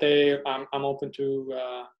received that day, I'm open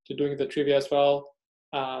to doing the trivia as well.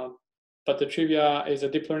 But the trivia is a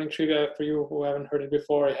deep learning trivia for you who haven't heard it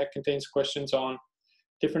before. It contains questions on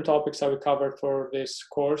different topics that we covered for this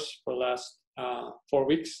course for the last 4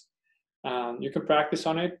 weeks. You can practice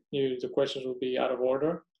on it. The questions will be out of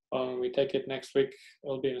order. When we take it next week,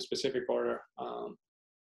 it'll be in a specific order.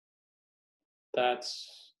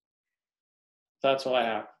 That's all I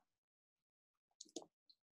have.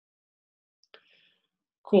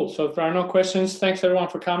 Cool. So if there are no questions, thanks everyone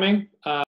for coming.